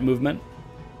of that movement?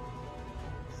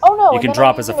 Oh no! You and can then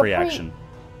drop I'm as a using free action.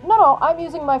 No, I'm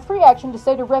using my free action to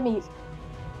say to Remy,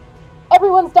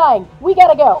 everyone's dying. We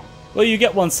gotta go. Well, you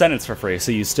get 1 sentence for free,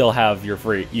 so you still have your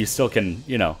free. You still can,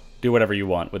 do whatever you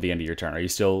want with the end of your turn. Are you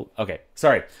still okay?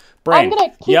 Sorry, brain. I'm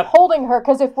gonna keep holding her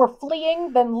because if we're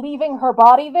fleeing, then leaving her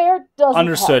body there doesn't.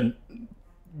 Understood.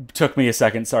 Took me a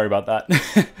second. Sorry about that.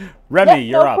 Remy,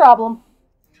 you're up. No problem.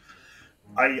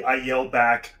 I yell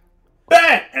back,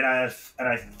 "Bang!" and I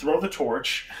throw the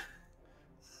torch.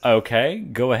 Okay,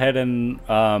 go ahead and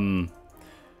go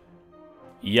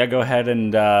ahead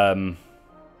and I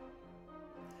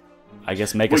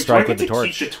guess make a strike with the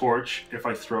torch. Keep the torch if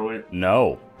I throw it?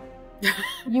 No.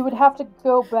 You would have to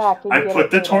go back and I get put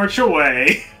it the later. torch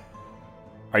away.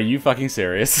 Are you fucking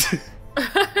serious?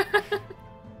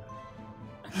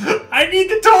 I need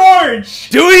the torch!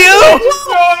 Do you? Just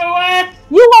throw it away!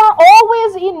 You are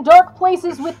always in dark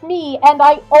places with me, and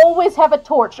I always have a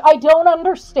torch. I don't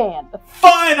understand.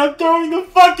 Fine, I'm throwing the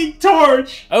fucking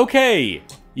torch! Okay.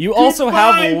 You also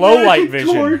have Goodbye, low light magic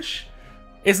vision. Torch.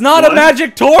 It's not What? a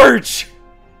magic torch!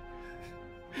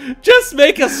 Just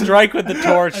make a strike with the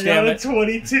torch, I damn got it. a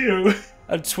 22.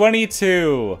 A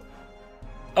 22.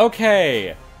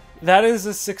 Okay. That is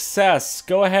a success.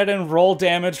 Go ahead and roll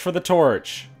damage for the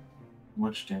torch. How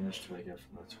much damage do I get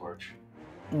from the torch?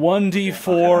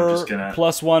 1d4 I'm just gonna-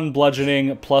 plus 1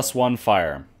 bludgeoning plus 1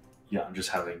 fire. Yeah, I'm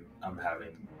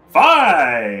having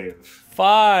 5!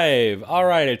 5.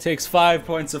 Alright, it takes 5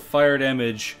 points of fire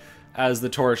damage as the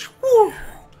torch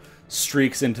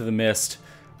streaks into the mist.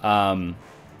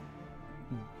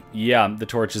 Yeah, the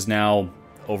torch is now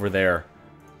over there.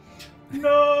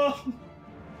 No!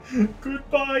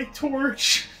 Goodbye,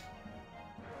 torch!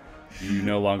 You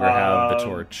no longer have the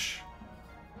torch.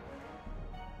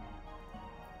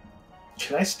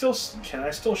 Can I still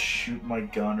shoot my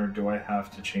gun, or do I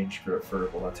have to change grip for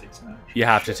it? Well, that takes an action.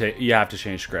 You have to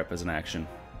change grip as an action.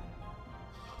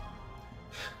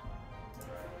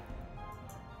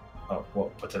 Oh,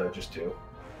 well, what did I just do?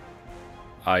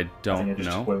 I don't I think I just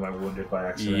know. took away my wounded by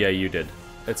accident. Yeah, you did.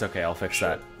 It's okay, I'll fix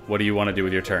that. What do you want to do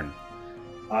with your turn?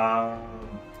 Well,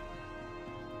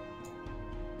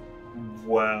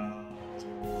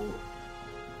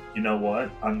 you know what?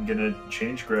 I'm gonna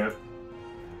change grip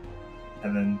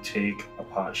and then take a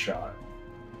pot shot.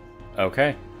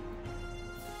 Okay.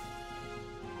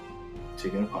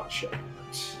 Taking a pot shot.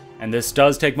 And this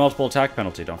does take multiple attack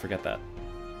penalty, don't forget that.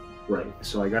 Right,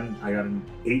 so I got an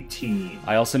 18.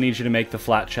 I also need you to make the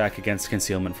flat check against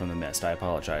concealment from the mist. I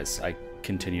apologize. I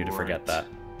continue to forget that.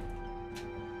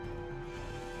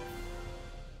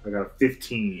 I got a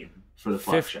 15 for the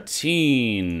flat check.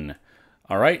 15.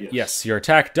 All right. Yes, your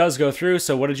attack does go through.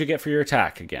 So what did you get for your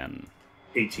attack again?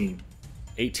 18.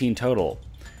 18 total.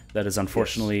 That is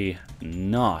unfortunately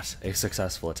not a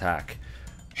successful attack.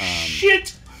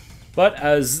 Shit! But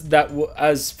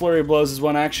as Flurry of Blows is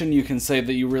one action, you can say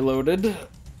that you reloaded.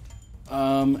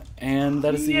 And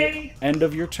that is the end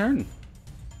of your turn.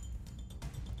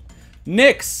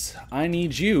 Nyx, I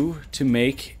need you to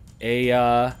make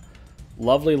a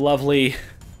lovely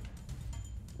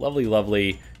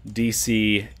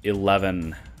DC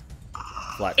 11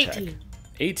 flat check.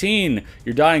 18.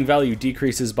 Your dying value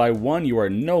decreases by 1. You are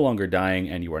no longer dying,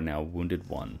 and you are now wounded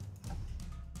 1.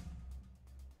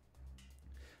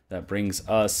 That brings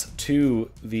us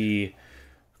to the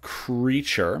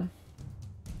creature.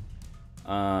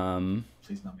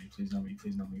 Please not me, please not me,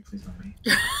 please not me, please not me.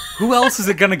 Who else is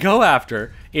it gonna go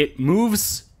after? It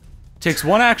moves, takes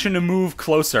one action to move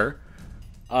closer,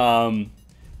 and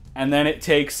then it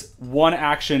takes one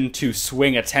action to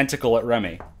swing a tentacle at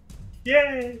Remy.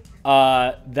 Yay!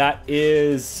 That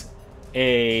is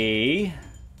a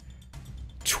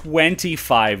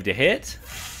 25 to hit.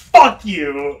 Fuck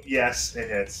you! Yes, it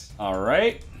hits.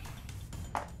 Alright.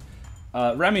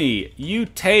 Remy, you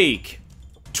take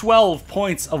 12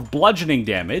 points of bludgeoning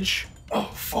damage.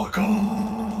 Oh, fuck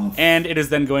off! And it is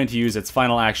then going to use its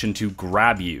final action to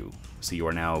grab you. So you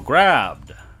are now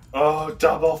grabbed. Oh,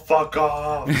 double fuck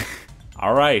off!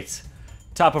 Alright.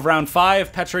 Top of round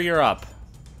 5, Petra, you're up.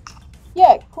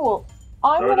 Yeah, cool.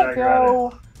 I'm Throw gonna dagger at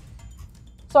go...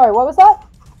 Sorry, what was that?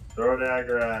 Throw a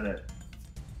dagger at it.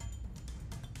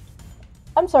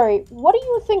 I'm sorry, what do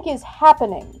you think is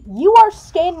happening? You are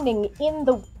standing in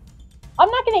the... I'm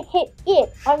not gonna hit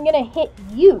it, I'm gonna hit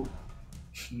you.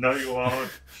 No, you won't.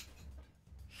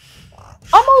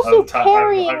 I'm also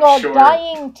carrying I'm a sure.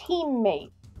 dying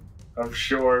teammate. I'm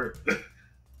sure.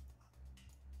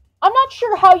 I'm not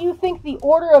sure how you think the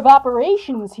order of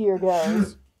operations here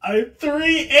goes. I'm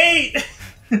 3'8".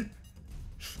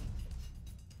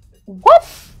 What?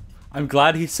 I'm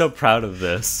glad he's so proud of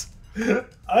this.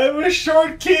 I'm a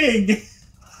short king.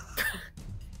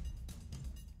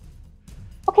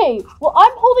 Okay, well,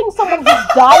 I'm holding someone who's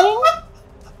dying.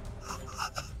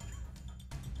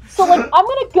 So, like, I'm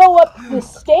gonna go up the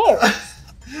stairs.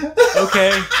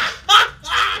 Okay.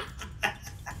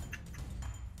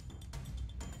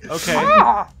 Okay.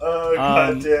 Ah! Oh,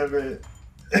 god damn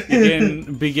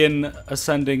it. Begin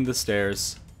ascending the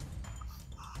stairs.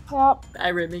 Yep.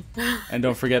 Bye, Remy. And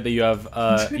don't forget that you have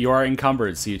you are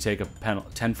encumbered, so you take a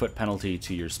 10-foot penalty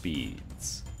to your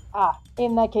speeds. Ah,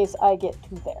 in that case, I get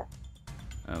 2 there.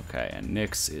 Okay, and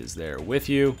Nyx is there with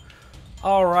you.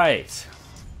 All right.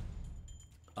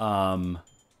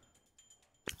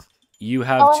 You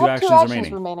have Oh, two I have 2 actions actions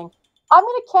remaining. remaining. I'm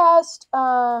gonna cast,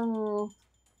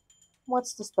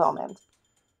 what's the spell named?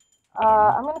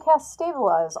 I'm gonna cast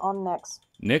Stabilize on Nyx.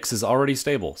 Nyx is already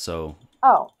stable, so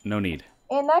Oh. no need.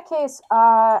 In that case,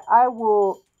 I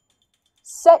will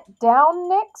set down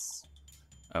Nyx.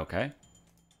 Okay.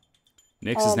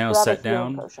 Nyx is now grab a set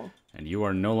healing down, potion. and you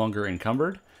are no longer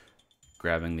encumbered.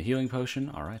 Grabbing the healing potion.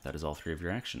 All right, that is all 3 of your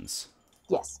actions.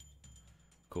 Yes.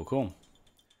 Cool, cool.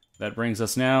 That brings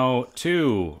us now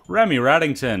to Remy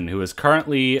Raddington, who is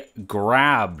currently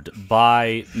grabbed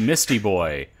by Misty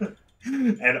Boy.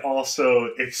 And also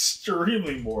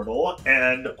extremely mortal,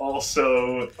 and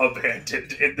also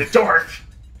abandoned in the dark.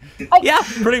 Yeah,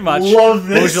 pretty much. Love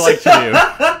this. What would you like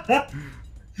to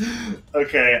do?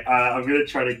 Okay, I'm gonna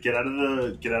try to get out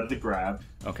of the grab.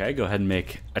 Okay, go ahead and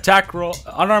make attack roll,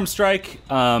 unarmed strike,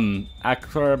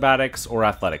 acrobatics, or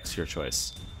athletics, your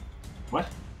choice. What?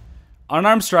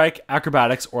 unarmed strike,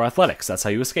 acrobatics, or athletics. That's how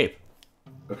you escape.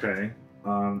 Okay.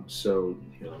 So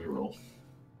here, let me roll.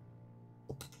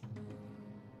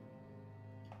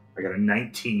 I got a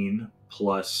 19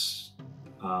 plus.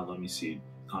 Let me see.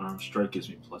 Unarmed strike gives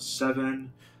me +7.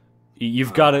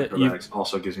 You've got it. Acrobatics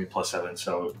also gives me +7.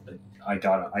 So I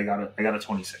got a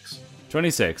 26.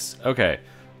 26. Okay.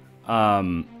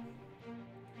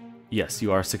 Yes,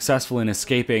 you are successful in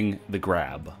escaping the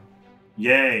grab.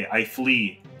 Yay! I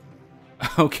flee.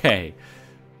 Okay.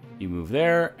 You move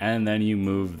there, and then you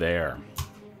move there.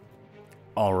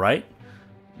 All right.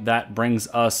 That brings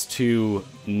us to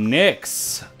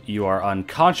Nyx. You are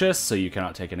unconscious, so you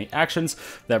cannot take any actions.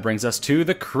 That brings us to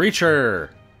the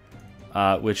creature,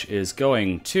 which is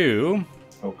going to...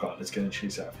 Oh god, it's gonna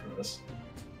chase after us.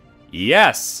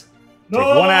 Yes! No!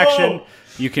 Take one action.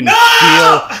 You can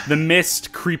feel the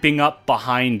mist creeping up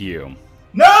behind you.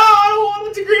 No! I don't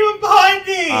want it to creep up behind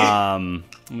me!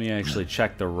 Let me actually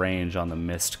check the range on the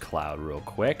mist cloud real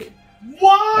quick.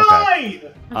 Why?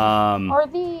 Okay. Are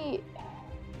the...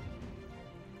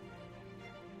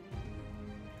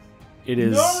 It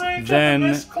is No range then on the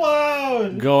mist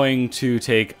cloud! going to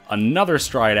take another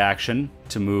stride action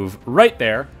to move right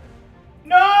there.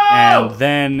 No! And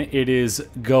then it is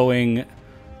going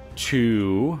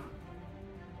to...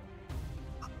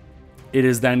 It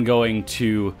is then going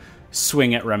to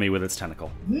swing at Remy with its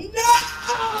tentacle. No!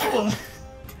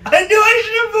 I knew I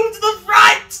should have moved to the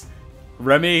front!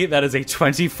 Remy, that is a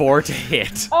 24 to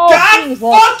hit. Oh, God Jesus.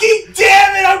 fucking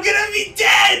damn it! I'm gonna be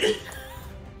dead!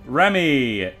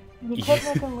 Remy! You could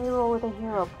make him reroll with a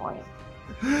hero point.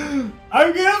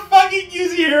 I'm gonna fucking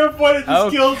use a hero point at the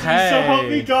skills, so help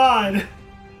me God.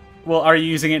 Well, are you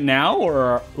using it now,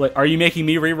 or like, are you making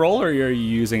me re-roll, or are you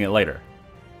using it later?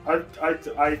 I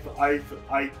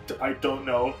don't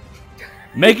know.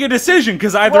 Make a decision,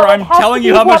 because either Well, it I'm has to telling be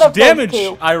you how one much of those damage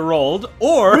two. I rolled,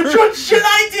 or... Which one should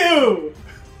I do?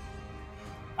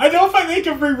 I know if I make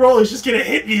him re-roll, it's just gonna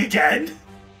hit me again.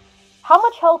 How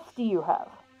much health do you have?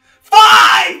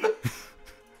 5!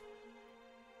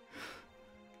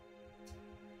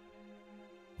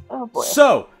 Oh boy.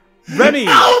 So, Remy,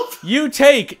 Help! you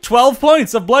take 12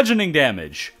 points of bludgeoning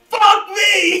damage. Fuck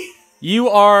me! You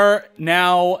are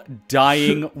now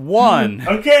dying 1.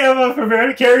 Okay, I'm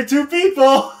prepared to carry 2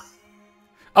 people.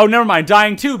 Oh, never mind,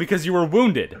 dying 2 because you were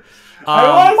wounded.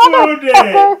 I was wounded.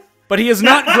 Motherfucker! But he is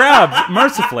not grabbed,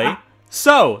 mercifully.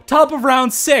 So, top of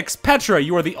round 6, Petra,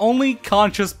 you are the only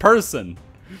conscious person.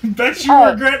 Bet you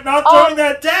regret not throwing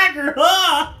that dagger,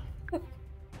 huh?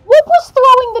 What was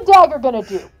throwing the dagger gonna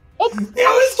do? It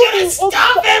was gonna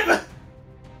stop him!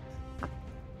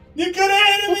 You could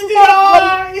have hit him in the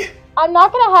eye! I'm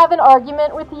not gonna have an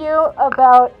argument with you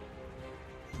about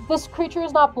this creature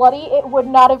is not bloody. It would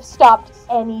not have stopped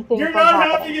anything You're from not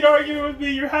happening. having an argument with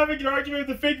me, you're having an argument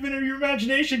with the figment of your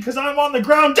imagination because I'm on the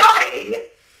ground dying!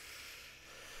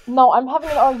 No, I'm having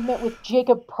an argument with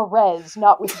Jacob Perez,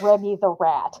 not with Remy the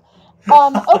Rat.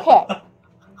 Okay.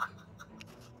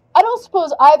 I don't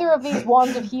suppose either of these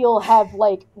wands of heal have,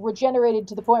 like, regenerated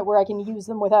to the point where I can use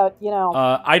them without, you know...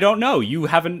 I don't know. You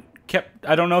haven't kept...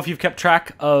 I don't know if you've kept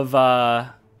track of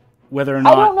whether or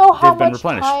not I don't know how they've been much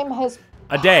replenished. time has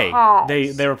A day. passed.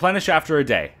 They replenish after a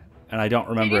day. And I don't Did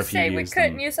remember you if you say we used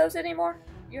couldn't them. use those anymore?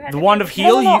 You had The to wand do of it.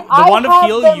 heal, No, the wand of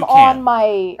heal you on can.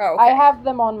 my... Oh, okay. I have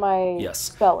them on my Yes.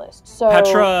 spell list, so...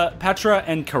 Petra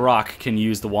and Karak can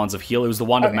use the wands of heal. It was the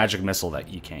wand of Okay. magic missile that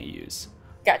you can't use.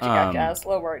 Gotcha. I was a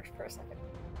little worried for a second.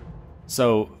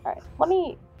 So Alright, let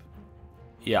me...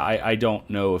 yeah, I don't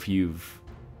know if you've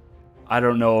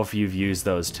used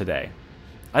those today.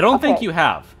 I don't think Okay. you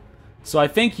have. So I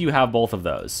think you have both of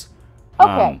those.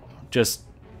 Okay. Just,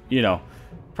 you know,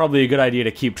 probably a good idea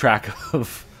to keep track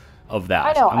of that.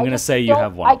 I know. I'm gonna say you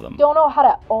have one of them. I don't know how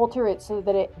to alter it so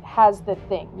that it has the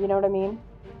thing. You know what I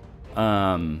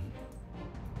mean?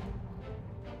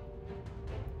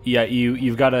 Yeah,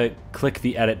 you've got to click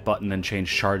the edit button and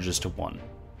change charges to 1.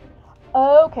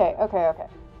 Okay.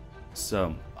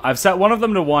 So I've set one of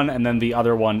them to 1, and then the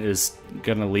other one is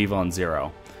gonna leave on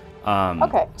 0.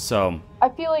 Okay. So I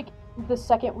feel like the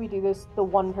second we do this, the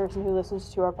one person who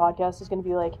listens to our podcast is going to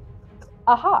be like,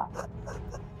 aha,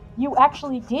 you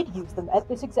actually did use them at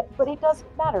this exact... But it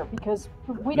doesn't matter, because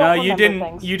we don't remember you didn't.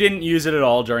 things. You didn't use it at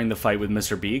all during the fight with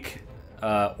Mr. Beak,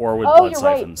 or with Oh, Blood you're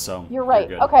Siphon. right. So You're right.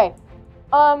 good. Okay.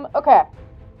 Okay.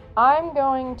 I'm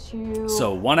going to...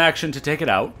 So 1 action to take it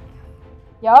out.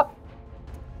 Yup.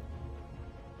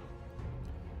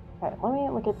 Okay, let me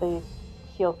look at the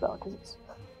heal spell, because it's...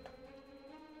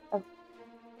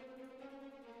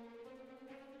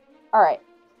 Alright.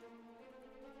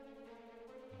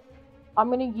 I'm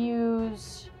gonna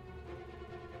use...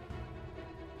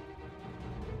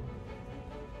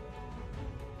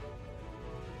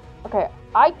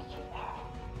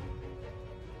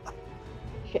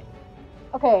 Shit.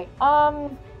 Okay,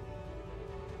 I'm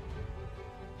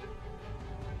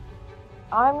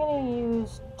gonna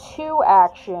use 2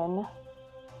 action.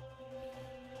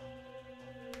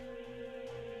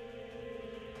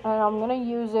 And I'm gonna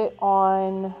use it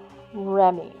on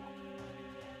Remy.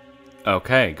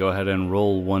 Okay, go ahead and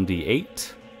roll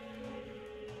 1d8.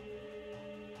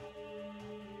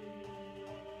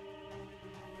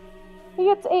 He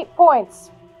gets 8 points.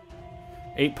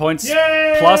 8 points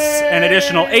Yay! plus an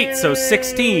additional 8, so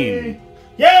 16.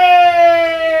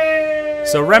 Yay!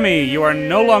 So Remy, you are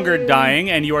no longer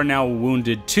dying, and you are now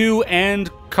wounded 2 and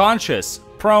conscious,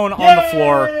 prone on the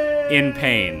floor in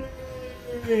pain.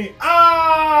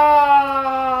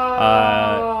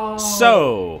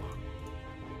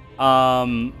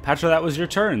 Patra, that was your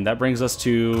turn. That brings us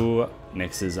to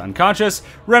Nyx is unconscious.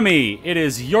 Remy, it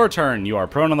is your turn. You are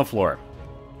prone on the floor.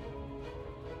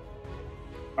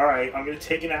 Alright, I'm going to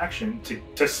take an action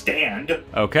to stand.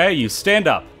 Okay, you stand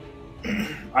up.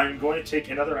 I'm going to take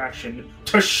another action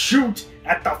to shoot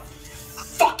at the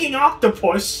fucking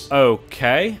octopus.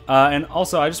 Okay, and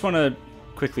also I just want to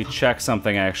quickly check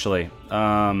something, actually.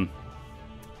 I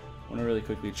want to really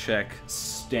quickly check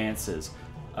stances.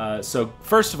 So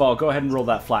first of all, go ahead and roll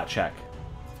that flat check.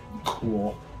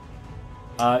 Cool.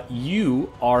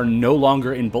 You are no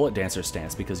longer in Bullet Dancer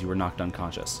stance because you were knocked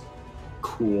unconscious.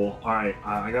 Cool. Alright,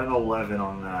 I got an 11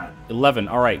 on that. 11.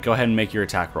 All right, go ahead and make your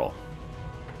attack roll.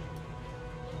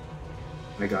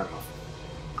 I got a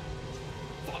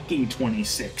fucking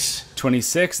 26.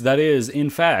 26. That is, in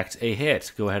fact, a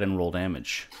hit. Go ahead and roll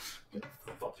damage. I'm gonna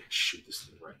fucking shoot this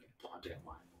thing right in the goddamn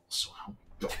line. So how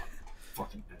God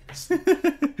fucking this.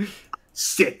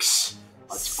 6.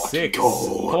 Let's fucking 6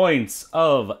 go. points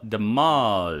of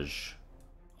damage.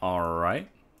 All right.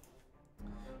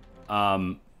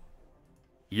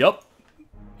 Yup.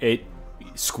 It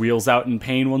squeals out in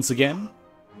pain once again.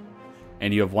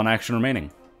 And you have 1 action remaining.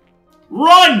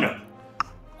 Run!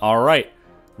 All right.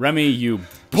 Remy, you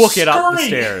book it up the Scurry!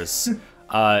 stairs.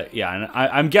 Yeah, and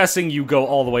I'm guessing you go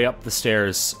all the way up the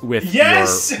stairs with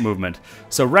Yes! your movement.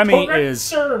 So Remy Correct, is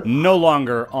sir. no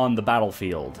longer on the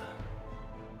battlefield.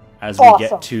 As we Awesome.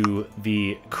 get to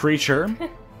the creature.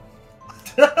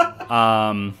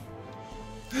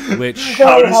 Which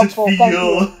How Very does helpful, it thank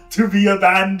feel to be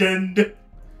abandoned?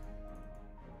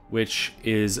 which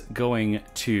is going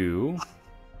to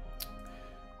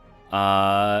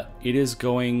it is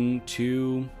going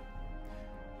to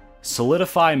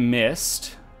solidify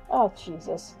mist. Oh,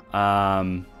 Jesus.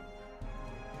 And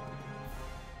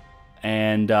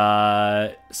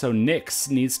so Nyx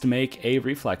needs to make a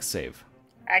reflex save.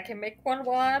 I can make one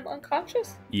while I'm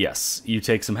unconscious. Yes, you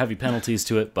take some heavy penalties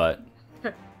to it, but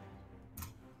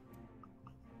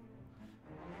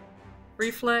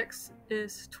Reflex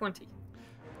is 20.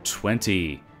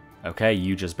 20. Okay,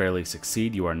 you just barely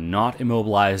succeed. You are not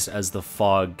immobilized as the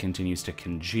fog continues to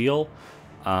congeal.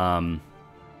 Yeah,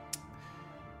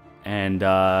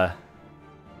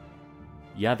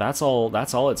 that's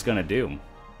all it's gonna do.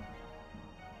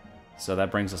 So that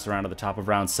brings us around to the top of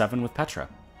round 7 with Petra.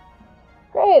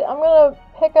 Great, I'm gonna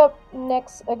pick up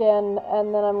Nyx again,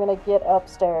 and then I'm gonna get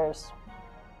upstairs.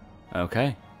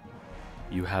 Okay.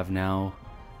 You have now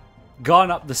gone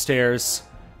up the stairs.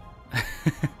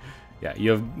 Yeah,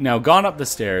 you have now gone up the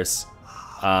stairs.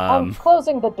 I'm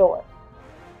closing the door.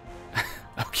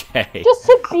 Okay. Just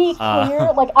to be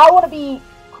clear, like, I want to be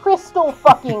crystal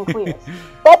fucking clear.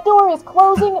 That door is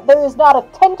closing, there is not a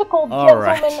tentacled All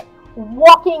gentleman right.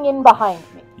 walking in behind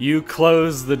me. You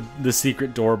close the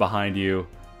secret door behind you,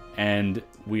 and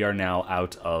we are now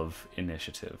out of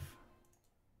initiative.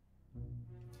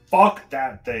 Fuck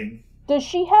that thing. Does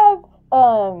she have,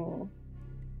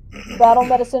 battle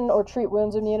medicine or treat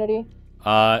wounds immunity?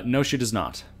 No, she does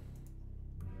not.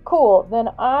 Cool, then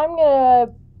I'm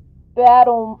gonna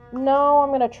battle... No,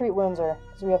 I'm gonna treat wounds her,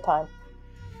 because we have time.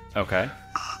 Okay.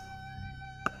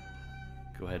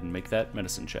 Go ahead and make that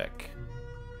medicine check.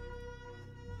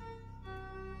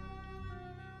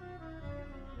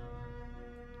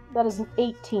 That is an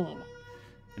 18.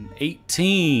 An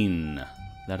 18.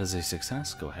 That is a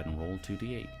success. Go ahead and roll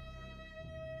 2d8.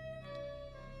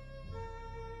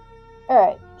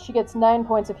 Alright, she gets 9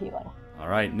 points of healing. All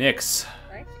right, Nyx.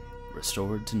 Right?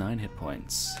 Restored to 9 hit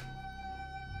points.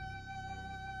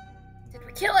 Did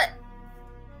we kill it?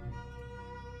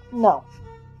 No.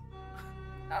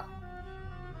 Oh.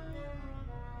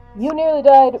 You nearly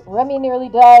died, Remy nearly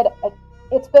died.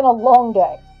 It's been a long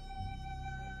day.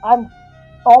 I'm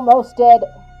almost dead.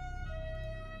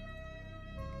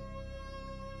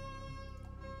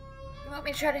 You want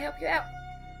me to try to help you out?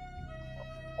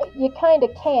 You kinda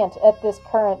can't at this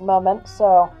current moment,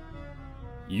 so...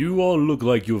 You all look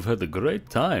like you've had a great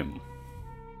time.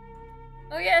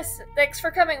 Oh yes, thanks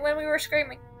for coming when we were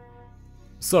screaming.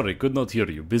 Sorry, could not hear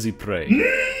you. Busy praying.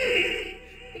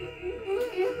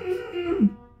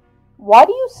 Why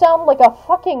do you sound like a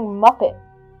fucking Muppet?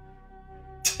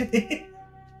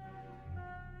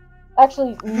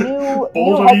 Actually, new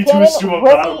headcanon,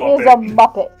 Remy is a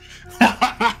Muppet.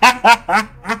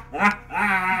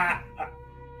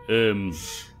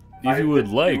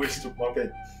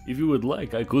 If you would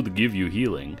like, I could give you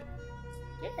healing.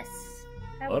 Yes,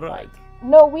 I would Alright. like.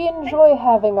 No, we enjoy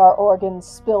having our organs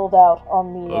spilled out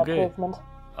on the pavement.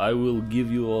 I will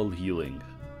give you all healing.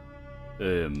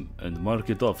 And mark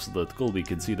it off so that Colby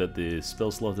can see that the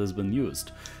spell slot has been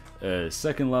used.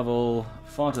 Second level,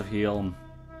 Font of Heal.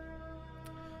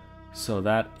 So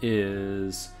that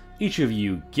is... Each of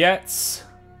you gets...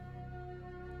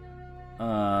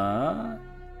 10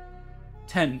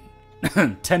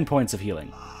 points of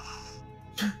healing.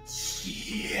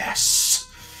 Yes!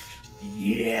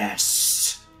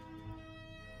 Yes!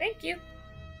 Thank you.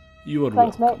 You are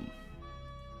Thanks, welcome. mate.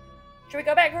 Should we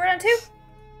go back for round 2?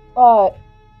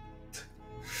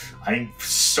 I'm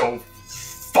so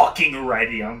fucking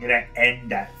ready. I'm gonna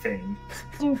end that thing.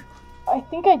 Dude, I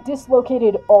think I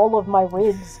dislocated all of my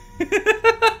ribs.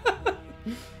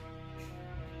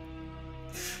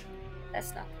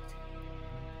 That's not good.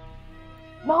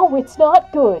 No, it's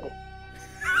not good.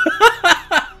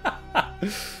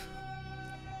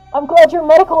 I'm glad your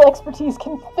medical expertise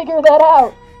can figure that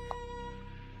out.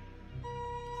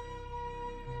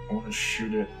 I want to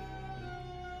shoot it.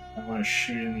 I want to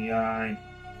shoot it in the eye.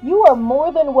 You are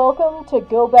more than welcome to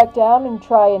go back down and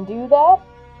try and do that.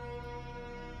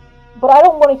 But I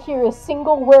don't want to hear a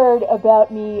single word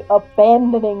about me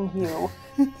abandoning you.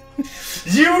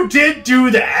 You did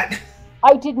do that!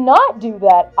 I did not do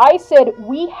that. I said,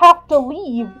 we have to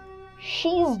leave.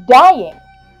 She's dying.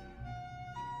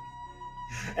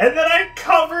 And then I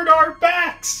covered our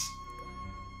backs!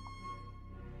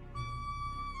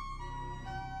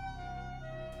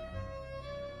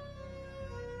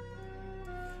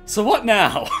 So what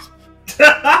now?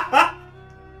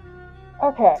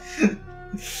 Okay.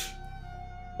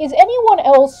 Is anyone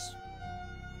else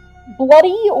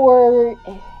bloody or...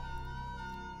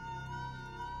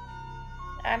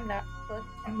 I'm not good.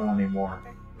 I'm not anymore.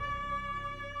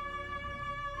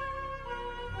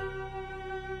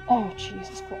 Oh,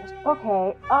 Jesus Christ.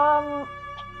 Okay, I'll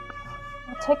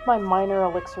take my minor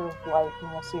elixir of life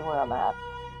and we'll see where I'm at.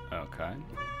 Okay.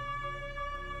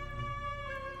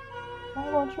 Why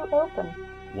won't you open?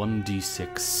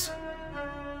 1d6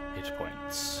 hit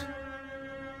points.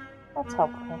 That's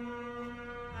helpful.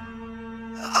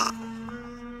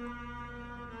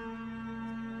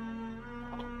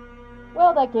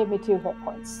 Well, that gave me 2 hit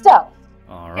points. So,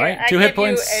 Alright, Here, 2 I hit give you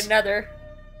points. another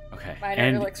Okay. minor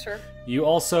And elixir. you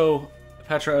also,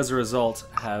 Petra, as a result,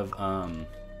 have, hold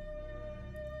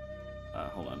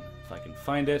on, if I can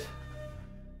find it.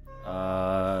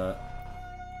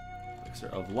 Elixir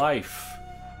of life.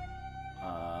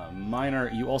 Minor,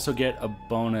 you also get a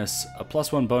bonus, a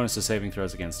 +1 bonus to saving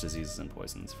throws against diseases and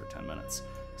poisons for 10 minutes.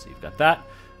 So you've got that.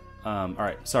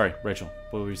 Alright, sorry, Rachel,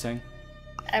 what were you saying?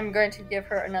 I'm going to give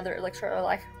her another elixir of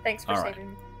life. Thanks for Alright.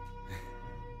 saving me.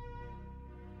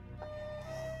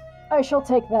 I shall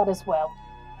take that as well.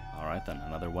 Alright then,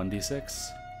 another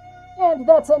 1d6. And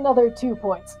that's another 2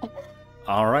 points.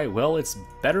 Alright, well, it's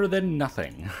better than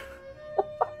nothing.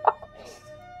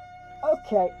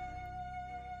 Okay.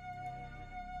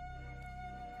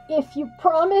 If you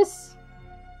promise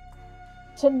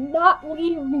to not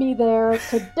leave me there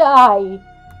to die,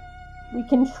 we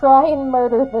can try and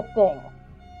murder the thing.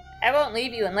 I won't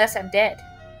leave you unless I'm dead.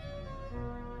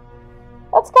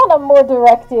 That's kind of more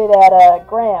directed at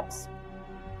Gramps.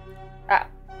 Ah.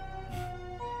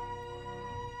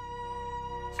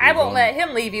 So I you're won't going- let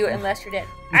him leave you unless you're dead.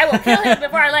 I will kill him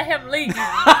before I let him leave you.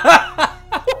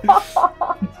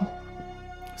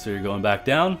 So you're going back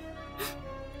down?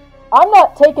 I'm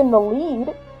not taking the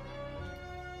lead.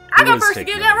 I'll Who go is first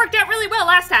taking again. the That lead? worked out really well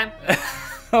last time.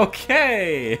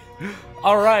 Okay.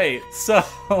 Alright, so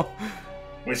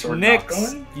Wait, so we're not Nyx,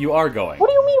 going? you are going. What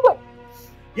do you mean? What?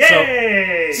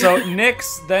 Yay! So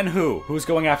Nyx, then who? Who's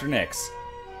going after Nyx?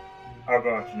 I'll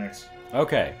go after next.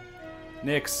 Okay.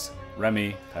 Nyx,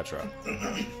 Remy, Petra.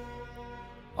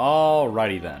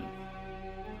 Alrighty then.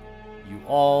 You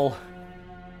all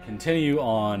continue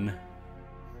on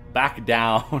back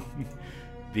down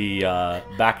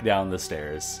the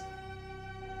stairs.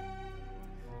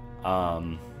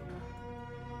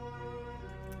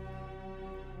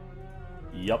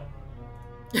 Yup.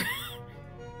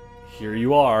 here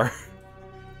you are.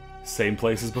 Same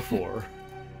place as before.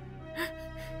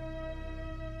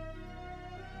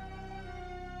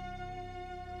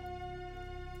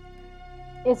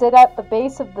 Is it at the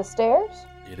base of the stairs?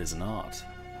 It is not.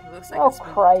 Looks like Oh, it's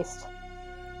been- Christ.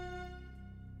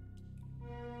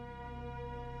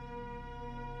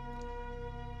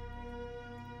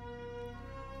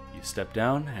 You step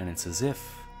down, and it's as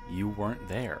if you weren't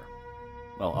there.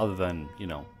 Well, other than, you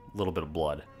know, a little bit of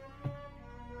blood.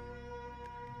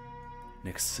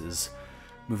 Nyx is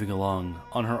moving along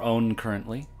on her own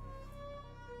currently,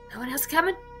 No one else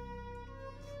coming?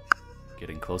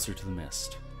 getting closer to the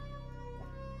mist.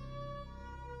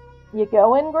 You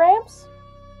going, Gramps?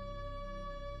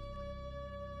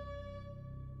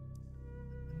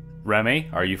 Remy,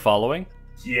 are you following?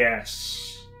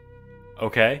 Yes.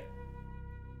 Okay.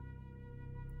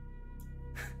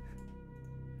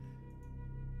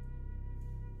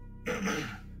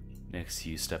 Next,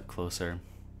 you step closer,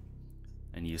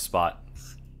 and you spot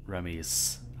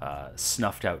Remy's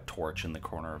snuffed out torch in the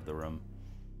corner of the room.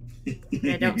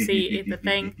 I don't see the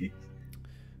thing.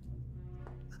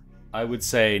 I would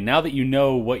say, now that you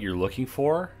know what you're looking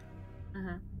for,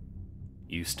 Uh-huh.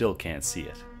 you still can't see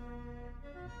it.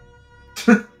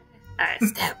 Alright,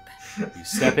 step. You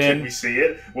step Can in. we see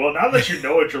it? Well, now that you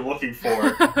know what you're looking for,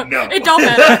 no. It don't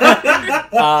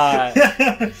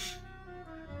matter.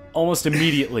 Almost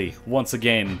immediately, once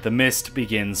again, the mist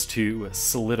begins to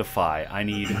solidify. I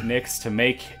need Nyx to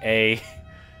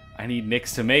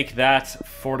make that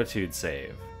fortitude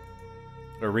save.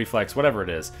 Or reflex, whatever it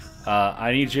is.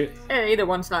 I need you... Either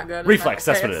one's not good. Reflex,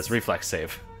 that's what it is. Reflex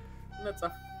save. That's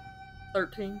a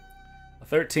 13.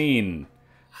 13.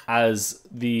 As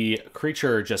the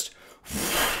creature just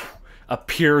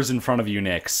appears in front of you,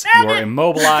 Nyx. You are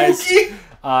immobilized,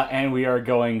 and we are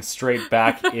going straight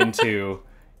back into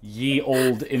ye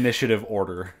old initiative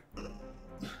order.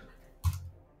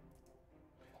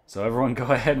 So everyone go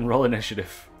ahead and roll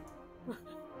initiative.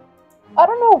 I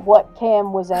don't know what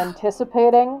Cam was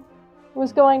anticipating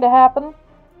was going to happen.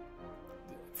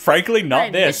 Frankly,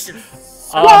 not this.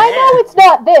 Yeah, I know it's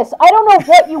not this. I don't know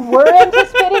what you were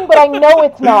anticipating, but I know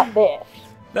it's not this.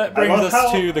 That brings love us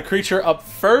how- to the creature up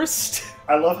first.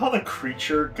 I love how the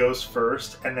creature goes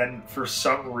first, and then for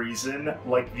some reason,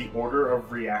 like, the order of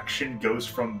reaction goes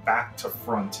from back to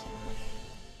front.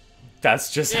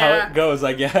 That's just Yeah. how it goes,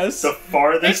 I guess. The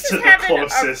farthest Nyx to is the having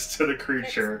closest to the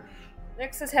creature.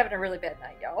 Nyx is having a really bad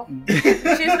night, y'all.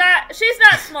 She's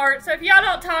not smart, so if y'all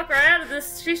don't talk her out of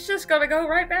this, she's just gonna go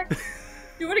right back.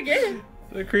 Do it again.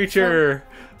 The creature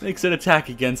makes an attack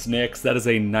against Nyx. That is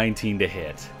a 19 to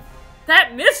hit.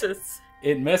 That misses.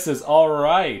 It misses. All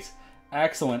right.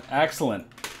 Excellent, excellent.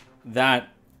 That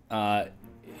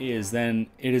is then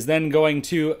going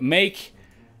to make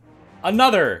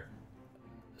another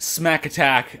smack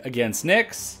attack against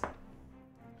Nyx.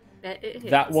 It hits.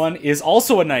 That one is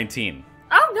also a 19.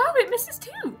 Oh no, it misses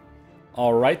too.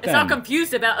 All right It's then. all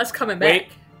confused about us coming Wait.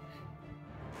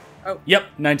 back. Yep,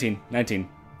 19.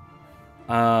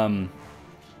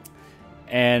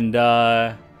 And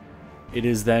it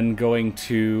is then going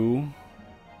to,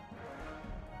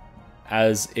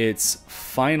 as its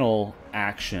final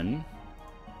action,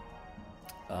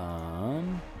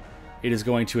 it is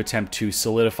going to attempt to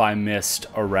solidify mist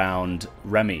around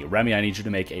Remy. Remy, I need you to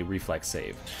make a reflex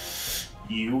save.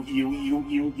 You.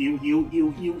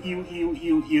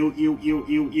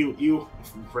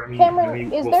 Remy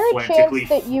Cameron, is will there a frantically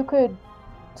chance that you could...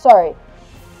 Sorry.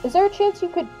 Is there a chance you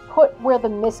could put where the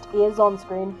mist is on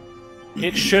screen?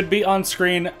 It should be on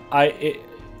screen.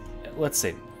 Let's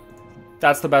see.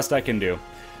 That's the best I can do.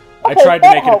 I Okay, tried to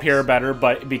that make it helps. appear better,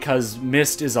 but because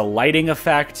mist is a lighting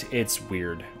effect, it's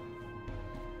weird.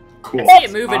 Cool. I see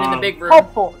it moving in the big room.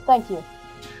 Helpful, thank you.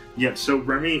 Yeah, so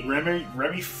Remy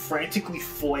frantically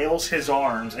flails his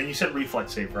arms, and you said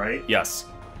reflex save, right? Yes.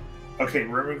 Okay,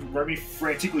 Remy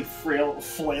frantically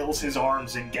flails his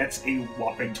arms and gets a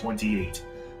whopping 28.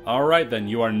 All right, then.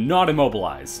 You are not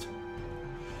immobilized.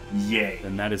 Yay.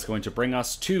 Then that is going to bring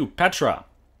us to Petra.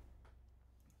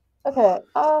 Okay,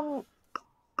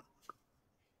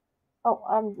 Oh,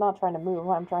 I'm not trying to move,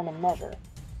 I'm trying to measure.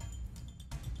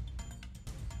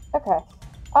 Okay.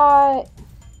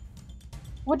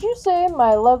 Would you say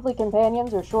my lovely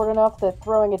companions are short enough that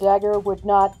throwing a dagger would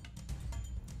not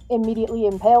immediately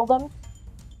impale them?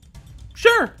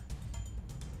 Sure.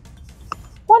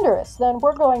 Wondrous, then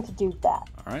we're going to do that.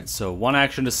 All right, so one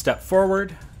action to step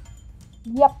forward,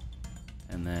 Yep.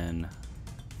 and then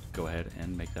go ahead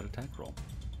and make that attack roll.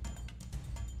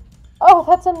 Oh,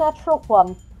 that's a natural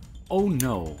one. Oh,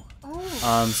 no. Oh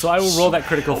So I will roll that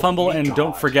critical fumble, and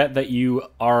don't forget that you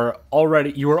are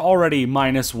already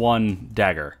 -1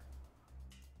 dagger.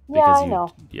 Yeah, I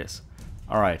know. Yes.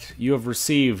 All right. You have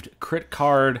received crit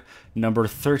card number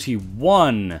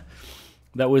 31.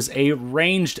 That was a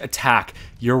ranged attack.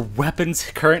 Your weapon's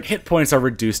current hit points are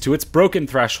reduced to its broken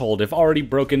threshold. If already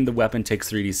broken, the weapon takes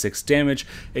 3d6 damage,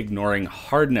 ignoring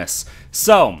hardness.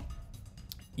 So,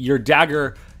 your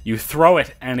dagger, you throw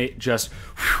it, and it just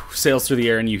sails through the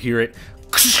air, and you hear it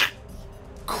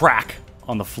crack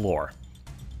on the floor.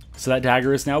 So that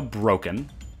dagger is now broken.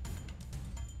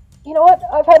 You know what?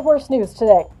 I've had worse news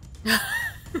today.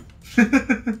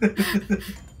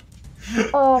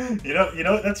 You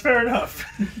know, that's fair enough.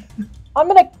 I'm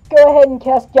gonna go ahead and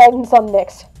cast Guidance on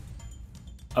Nyx.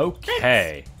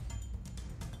 Okay.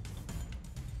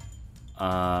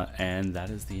 And that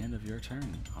is the end of your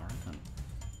turn. All right, then.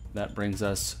 That brings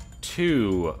us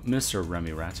to Mr.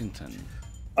 Remy Rattington.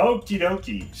 Okie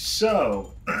dokie.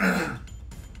 So,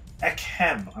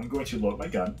 Ekhem, I'm going to load my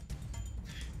gun.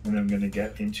 And I'm going to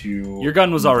get into... Your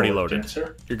gun was already Bullet loaded.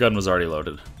 Dancer. Your gun was already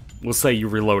loaded. We'll say you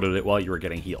reloaded it while you were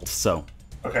getting healed, so...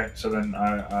 Okay, so then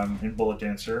I'm in Bullet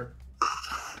Dancer.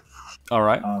 All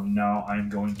right. Now I'm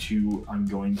going to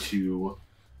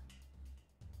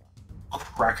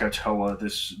Krakatoa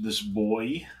this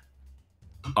boy.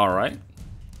 All right.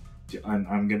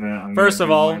 I'm gonna First do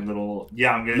of all, my little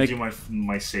I'm gonna do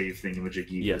my save thing in the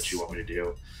jiggy. Yes. What you want me to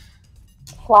do?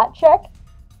 Flat check?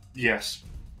 Yes.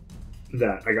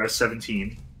 That I got a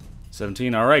 17.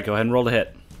 17. All right. Go ahead and roll to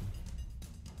hit.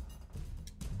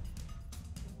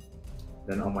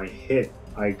 Then on my hit,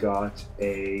 I got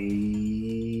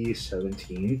a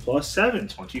 17 plus 7,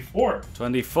 24.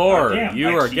 24. Damn, You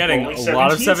I are keep getting a rolling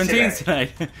lot of 17s 17s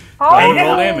tonight. How Go ahead and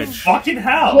roll is damage. Fucking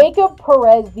hell! Jacob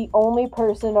Perez the only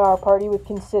person in our party with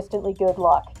consistently good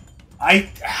luck? I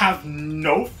have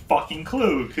no fucking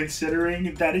clue,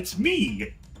 considering that it's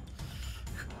me.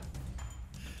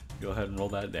 Go ahead and roll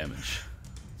that damage.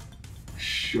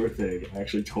 Sure thing. I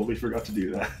actually totally forgot to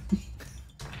do that.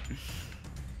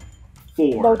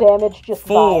 4. No damage, just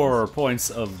 4 vibes. points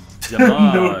of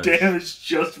damage. No damage,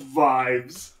 just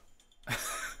vibes.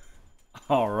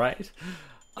 All right.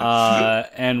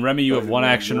 And Remy, you have one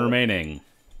action remaining.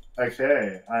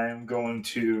 Okay, I am going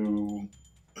to...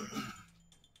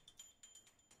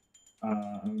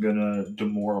 I'm gonna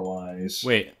demoralize.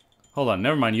 Wait. Hold on.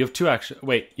 Never mind. You have 2 action.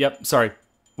 Wait. Yep. Sorry.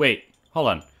 Wait. Hold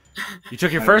on. You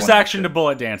took your first action to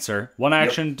Bullet Dancer. 1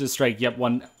 action to strike. Yep.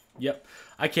 1. Yep.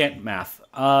 I can't math.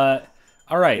 All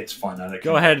right. It's fun.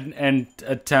 Go ahead and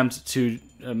attempt to...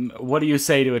 what do you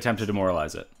say to attempt to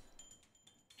demoralize it?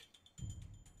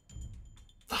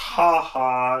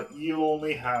 Haha, you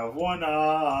only have 1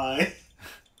 eye.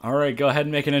 All right. Go ahead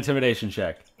and make an intimidation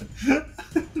check.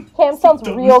 Cam sounds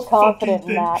real confident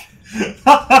in that.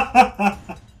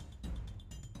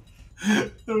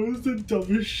 That was the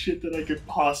dumbest shit that I could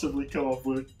possibly come up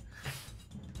with.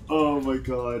 Oh my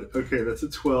god. Okay, that's a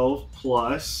 12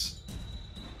 plus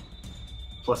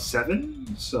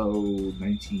 7, so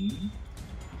 19.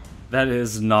 That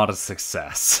is not a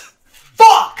success.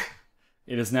 Fuck!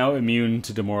 It is now immune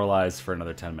to demoralize for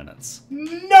another 10 minutes.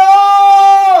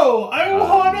 No! I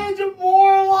want to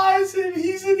demoralize him.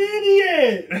 He's an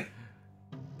idiot.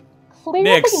 Clearly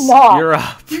Nyx, not. you're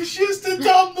up. He's just a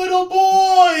dumb little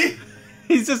boy.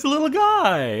 He's just a little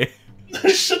guy.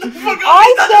 Shut the fuck up. I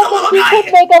He's said not a that little we guy.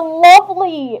 could make a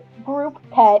lovely group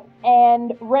pet,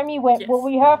 and Remy went, Yes. well,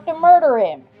 we have to murder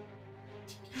him.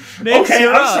 Nyx, Okay,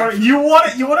 you're I'm up. sorry. You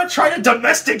want to try to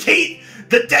domesticate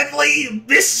the deadly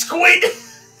Miss Squid?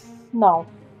 No.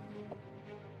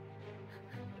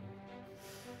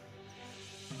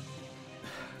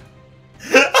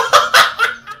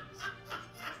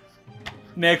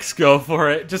 Nyx, go for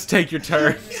it. Just take your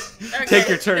turn. Okay, Take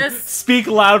your turn. this- Speak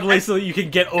loudly so that you can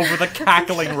get over the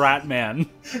cackling rat man.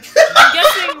 I'm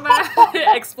guessing my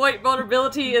exploit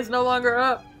vulnerability is no longer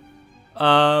up.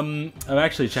 I'm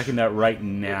actually checking that right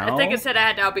now. I think it said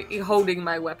I had to be holding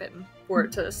my weapon for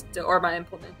it to still, or my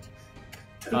implement.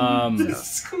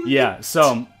 Yeah,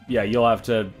 so, yeah, you'll have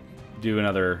to do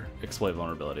another exploit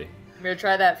vulnerability. I'm gonna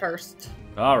try that first.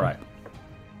 Alright.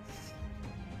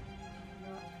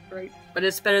 Great. But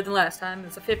it's better than last time.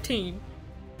 It's a 15.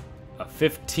 A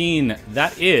 15,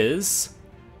 that is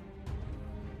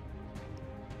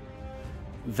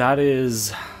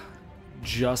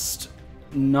just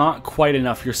not quite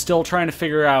enough. You're still trying to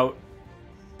figure out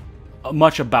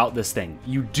much about this thing.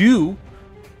 You do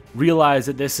realize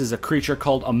that this is a creature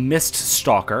called a Mist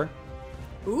Stalker,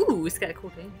 Ooh, it's got a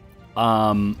cool name.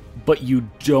 but you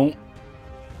don't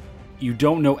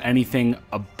know anything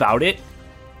about it,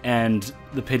 and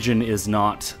the pigeon is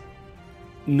not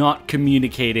not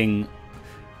communicating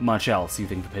much else. You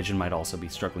think the pigeon might also be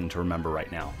struggling to remember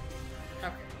right now.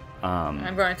 Okay.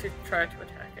 I'm going to try to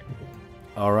attack it.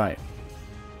 All right.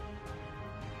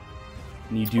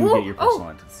 You do get your personal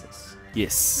emphasis.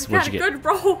 Yes. What'd you get? Good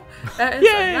roll. That is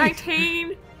a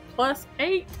 19 plus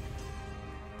 8.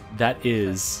 That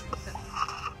is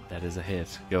a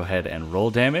hit. Go ahead and roll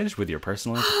damage with your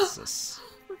personal emphasis.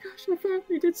 Oh my gosh, I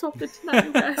finally did something tonight,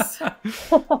 you guys.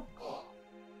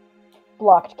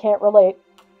 Blocked, can't relate.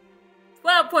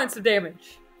 12 points of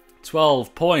damage.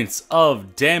 12 points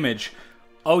of damage.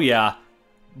 Oh yeah.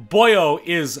 Boyo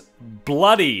is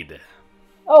bloodied.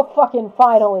 Oh, fucking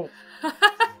finally.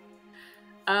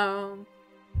 I'm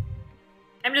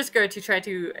just going to try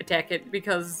to attack it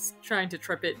because trying to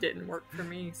trip it didn't work for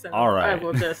me. So all right. I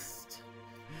will just.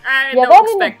 I yeah, don't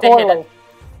expect to hit poorly. it.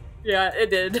 Yeah, it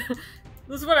did.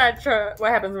 This is what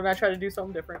what happens when I try to do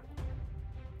something different.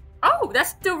 Oh,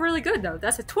 that's still really good though.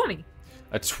 That's a 20.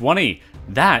 A 20.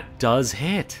 That does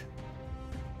hit.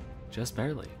 Just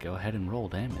barely. Go ahead and roll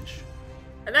damage.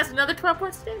 And that's another 12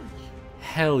 points of damage.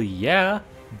 Hell yeah.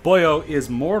 Boyo is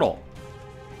mortal.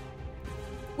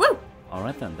 Woo!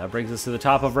 Alright then, that brings us to the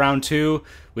top of round 2.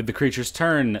 With the creature's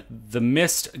turn, the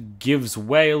mist gives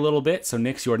way a little bit, so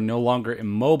Nyx, you are no longer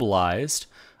immobilized.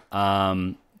 Yeah,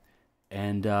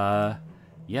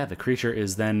 the creature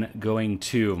is then going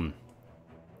to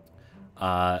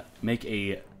make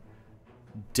a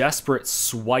desperate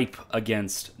swipe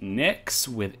against Nyx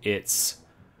with its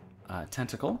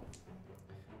tentacle.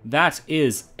 That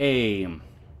is a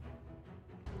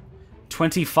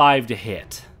 25 to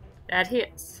hit. That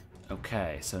hits.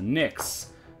 Okay, so Nyx,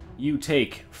 you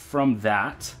take from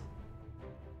that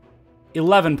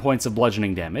 11 points of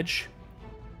bludgeoning damage.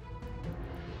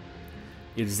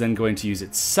 It is then going to use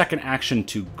its second action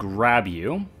to grab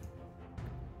you,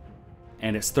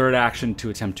 and its third action to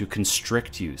attempt to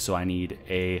constrict you. So I need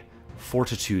a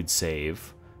fortitude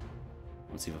save.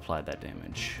 Once you've applied that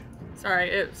damage. Sorry,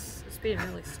 it's being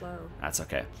really slow. That's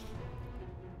okay.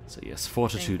 So yes,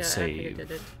 fortitude save. I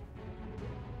did it.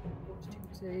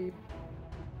 Save.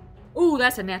 Ooh,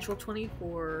 that's a natural 20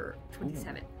 for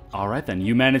 27. All right then,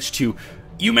 you manage to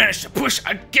push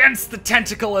against the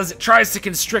tentacle as it tries to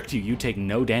constrict you. You take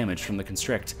no damage from the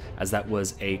constrict, as that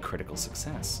was a critical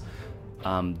success.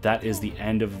 That is the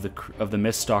end of the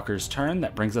Miststalker's turn.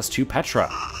 That brings us to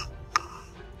Petra.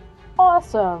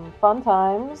 Awesome, fun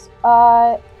times.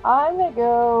 I'm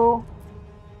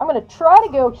gonna try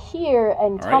to go here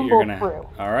and tumble through.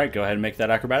 All right, go ahead and make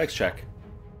that acrobatics check.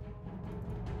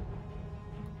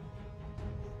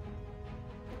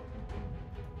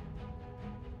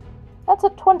 That's a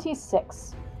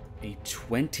 26. A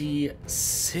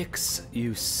 26,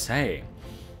 you say.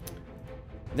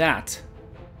 That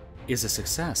is a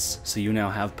success. So you now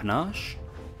have panache.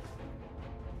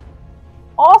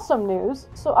 Awesome news.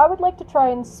 So I would like to try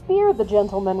and spear the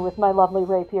gentleman with my lovely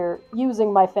rapier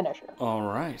using my finisher. All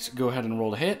right, go ahead and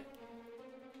roll to hit.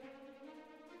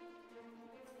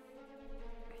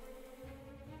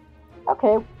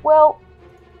 Okay, well,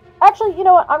 actually, you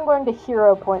know what? I'm going to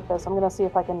hero point this. I'm going to see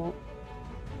if I can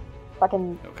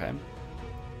Okay.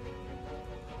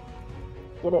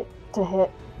 get it to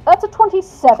hit. That's a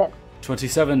 27.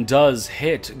 27 does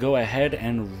hit. Go ahead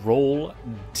and roll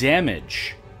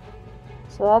damage.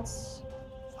 So that's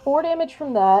 4 damage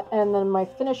from that, and then my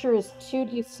finisher is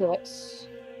 2d6,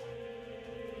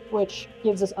 which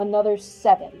gives us another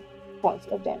 7 points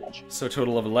of damage. So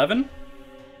total of 11?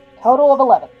 Total of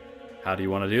 11. How do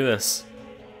you want to do this?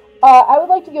 I would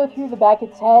like to go through the back of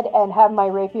its head and have my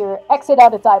rapier exit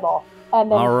out its eyeball,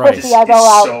 and then push the eyeball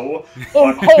out, so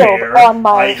impaled on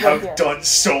my rapier. I have done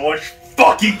so much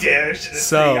fucking damage to this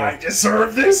So- thing. I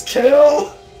deserve this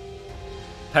kill.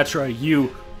 Petra,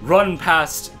 you run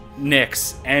past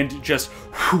Nyx and just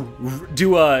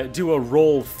do a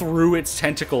roll through its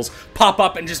tentacles, pop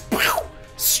up and just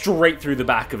straight through the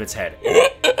back of its head.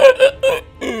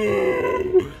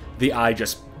 The eye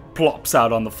just plops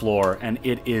out on the floor and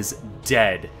it is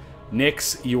dead.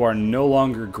 Nyx, you are no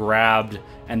longer grabbed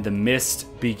and the mist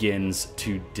begins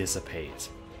to dissipate.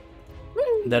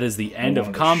 That is the end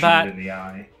of combat. In the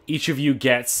eye. Each of you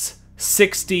gets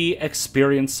 60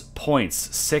 experience points.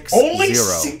 6 Only 0.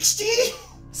 60?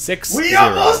 6 We 0.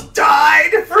 almost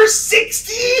died for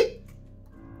 60?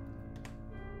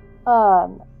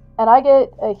 And I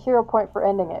get a hero point for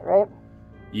ending it, right?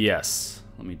 Yes.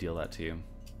 Let me deal that to you.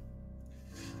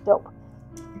 Dope.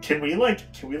 Can we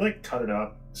cut it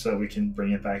up so we can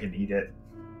bring it back and eat it?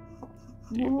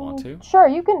 Do you want to? Sure,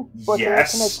 you can butcher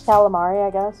Yes. it to make calamari,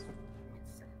 I guess.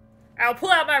 I'll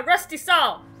pull out my rusty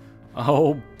saw.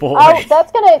 Oh boy. Oh,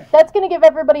 that's gonna give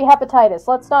everybody hepatitis.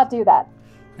 Let's not do that.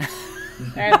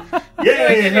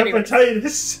 Yay,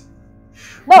 hepatitis!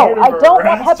 No, I don't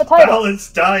want hepatitis.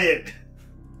 Balanced diet.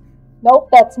 Nope,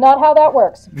 that's not how that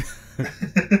works.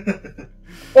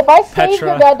 If I save Petra.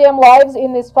 your goddamn lives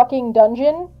in this fucking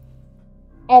dungeon,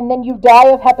 and then you die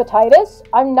of hepatitis,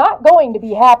 I'm not going to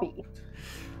be happy.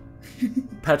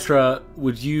 Petra,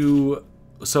 would you...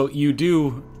 So you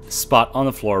do spot on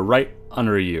the floor right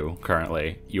under you,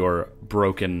 currently, your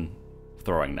broken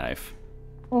throwing knife.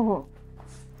 Mm-hmm.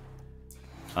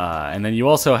 And then you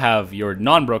also have your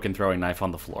non-broken throwing knife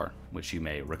on the floor, which you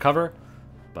may recover,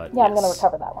 but Yeah, yes. I'm going to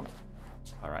recover that one.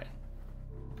 All right.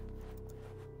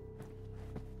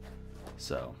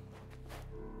 So,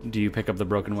 do you pick up the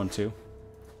broken one too?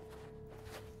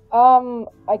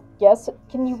 I guess,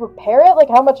 can you repair it? Like,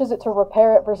 how much is it to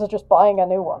repair it versus just buying a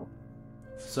new one?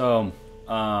 So,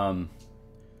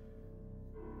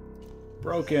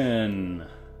 broken.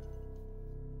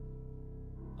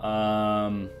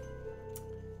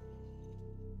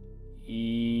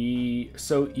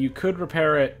 So you could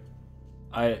repair it.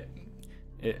 I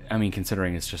mean,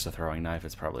 considering it's just a throwing knife,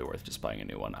 it's probably worth just buying a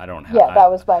new one. I don't have. Yeah, that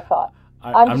was my thought.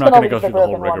 I'm not going to go through the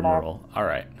whole broken one rigmarole. All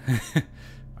right.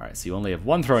 All right, so you only have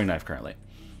one throwing knife currently.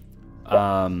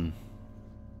 All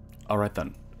right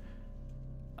then.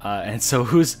 And so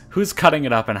who's cutting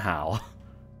it up and how?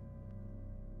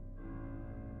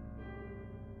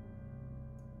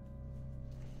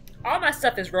 All my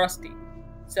stuff is rusty.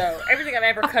 So everything I've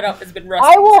ever cut up has been rusty.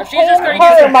 I will so she's just hand going to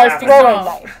use her a my rusty throwing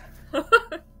saw.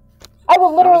 knife. I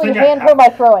will literally I think I hand her have- my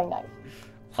throwing knife.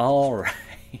 All right.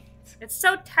 It's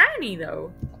so tiny,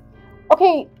 though.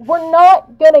 Okay, we're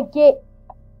not gonna get...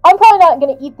 I'm probably not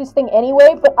gonna eat this thing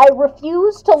anyway, but I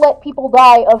refuse to let people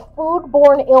die of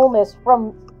foodborne illness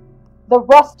from the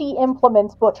rusty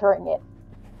implements butchering it.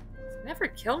 It's never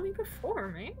killed me before,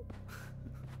 man.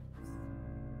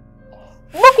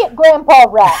 Look at Grandpa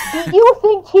Rat. Do you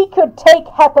think he could take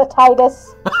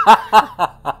hepatitis?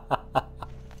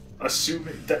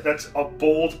 Assuming that's a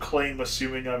bold claim,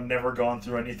 assuming I've never gone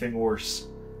through anything worse.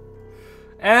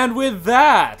 And with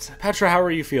that, Petra, how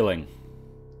are you feeling?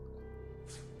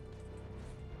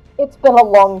 It's been a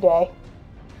long day.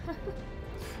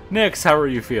 Nix, how are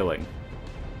you feeling?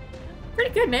 Pretty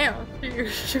good now.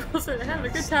 She wasn't having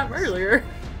a good time earlier.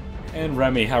 And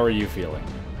Remy, how are you feeling?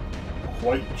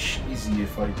 Quite cheesy,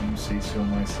 if I do say so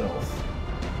myself.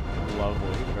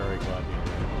 Lovely. Very glad to hear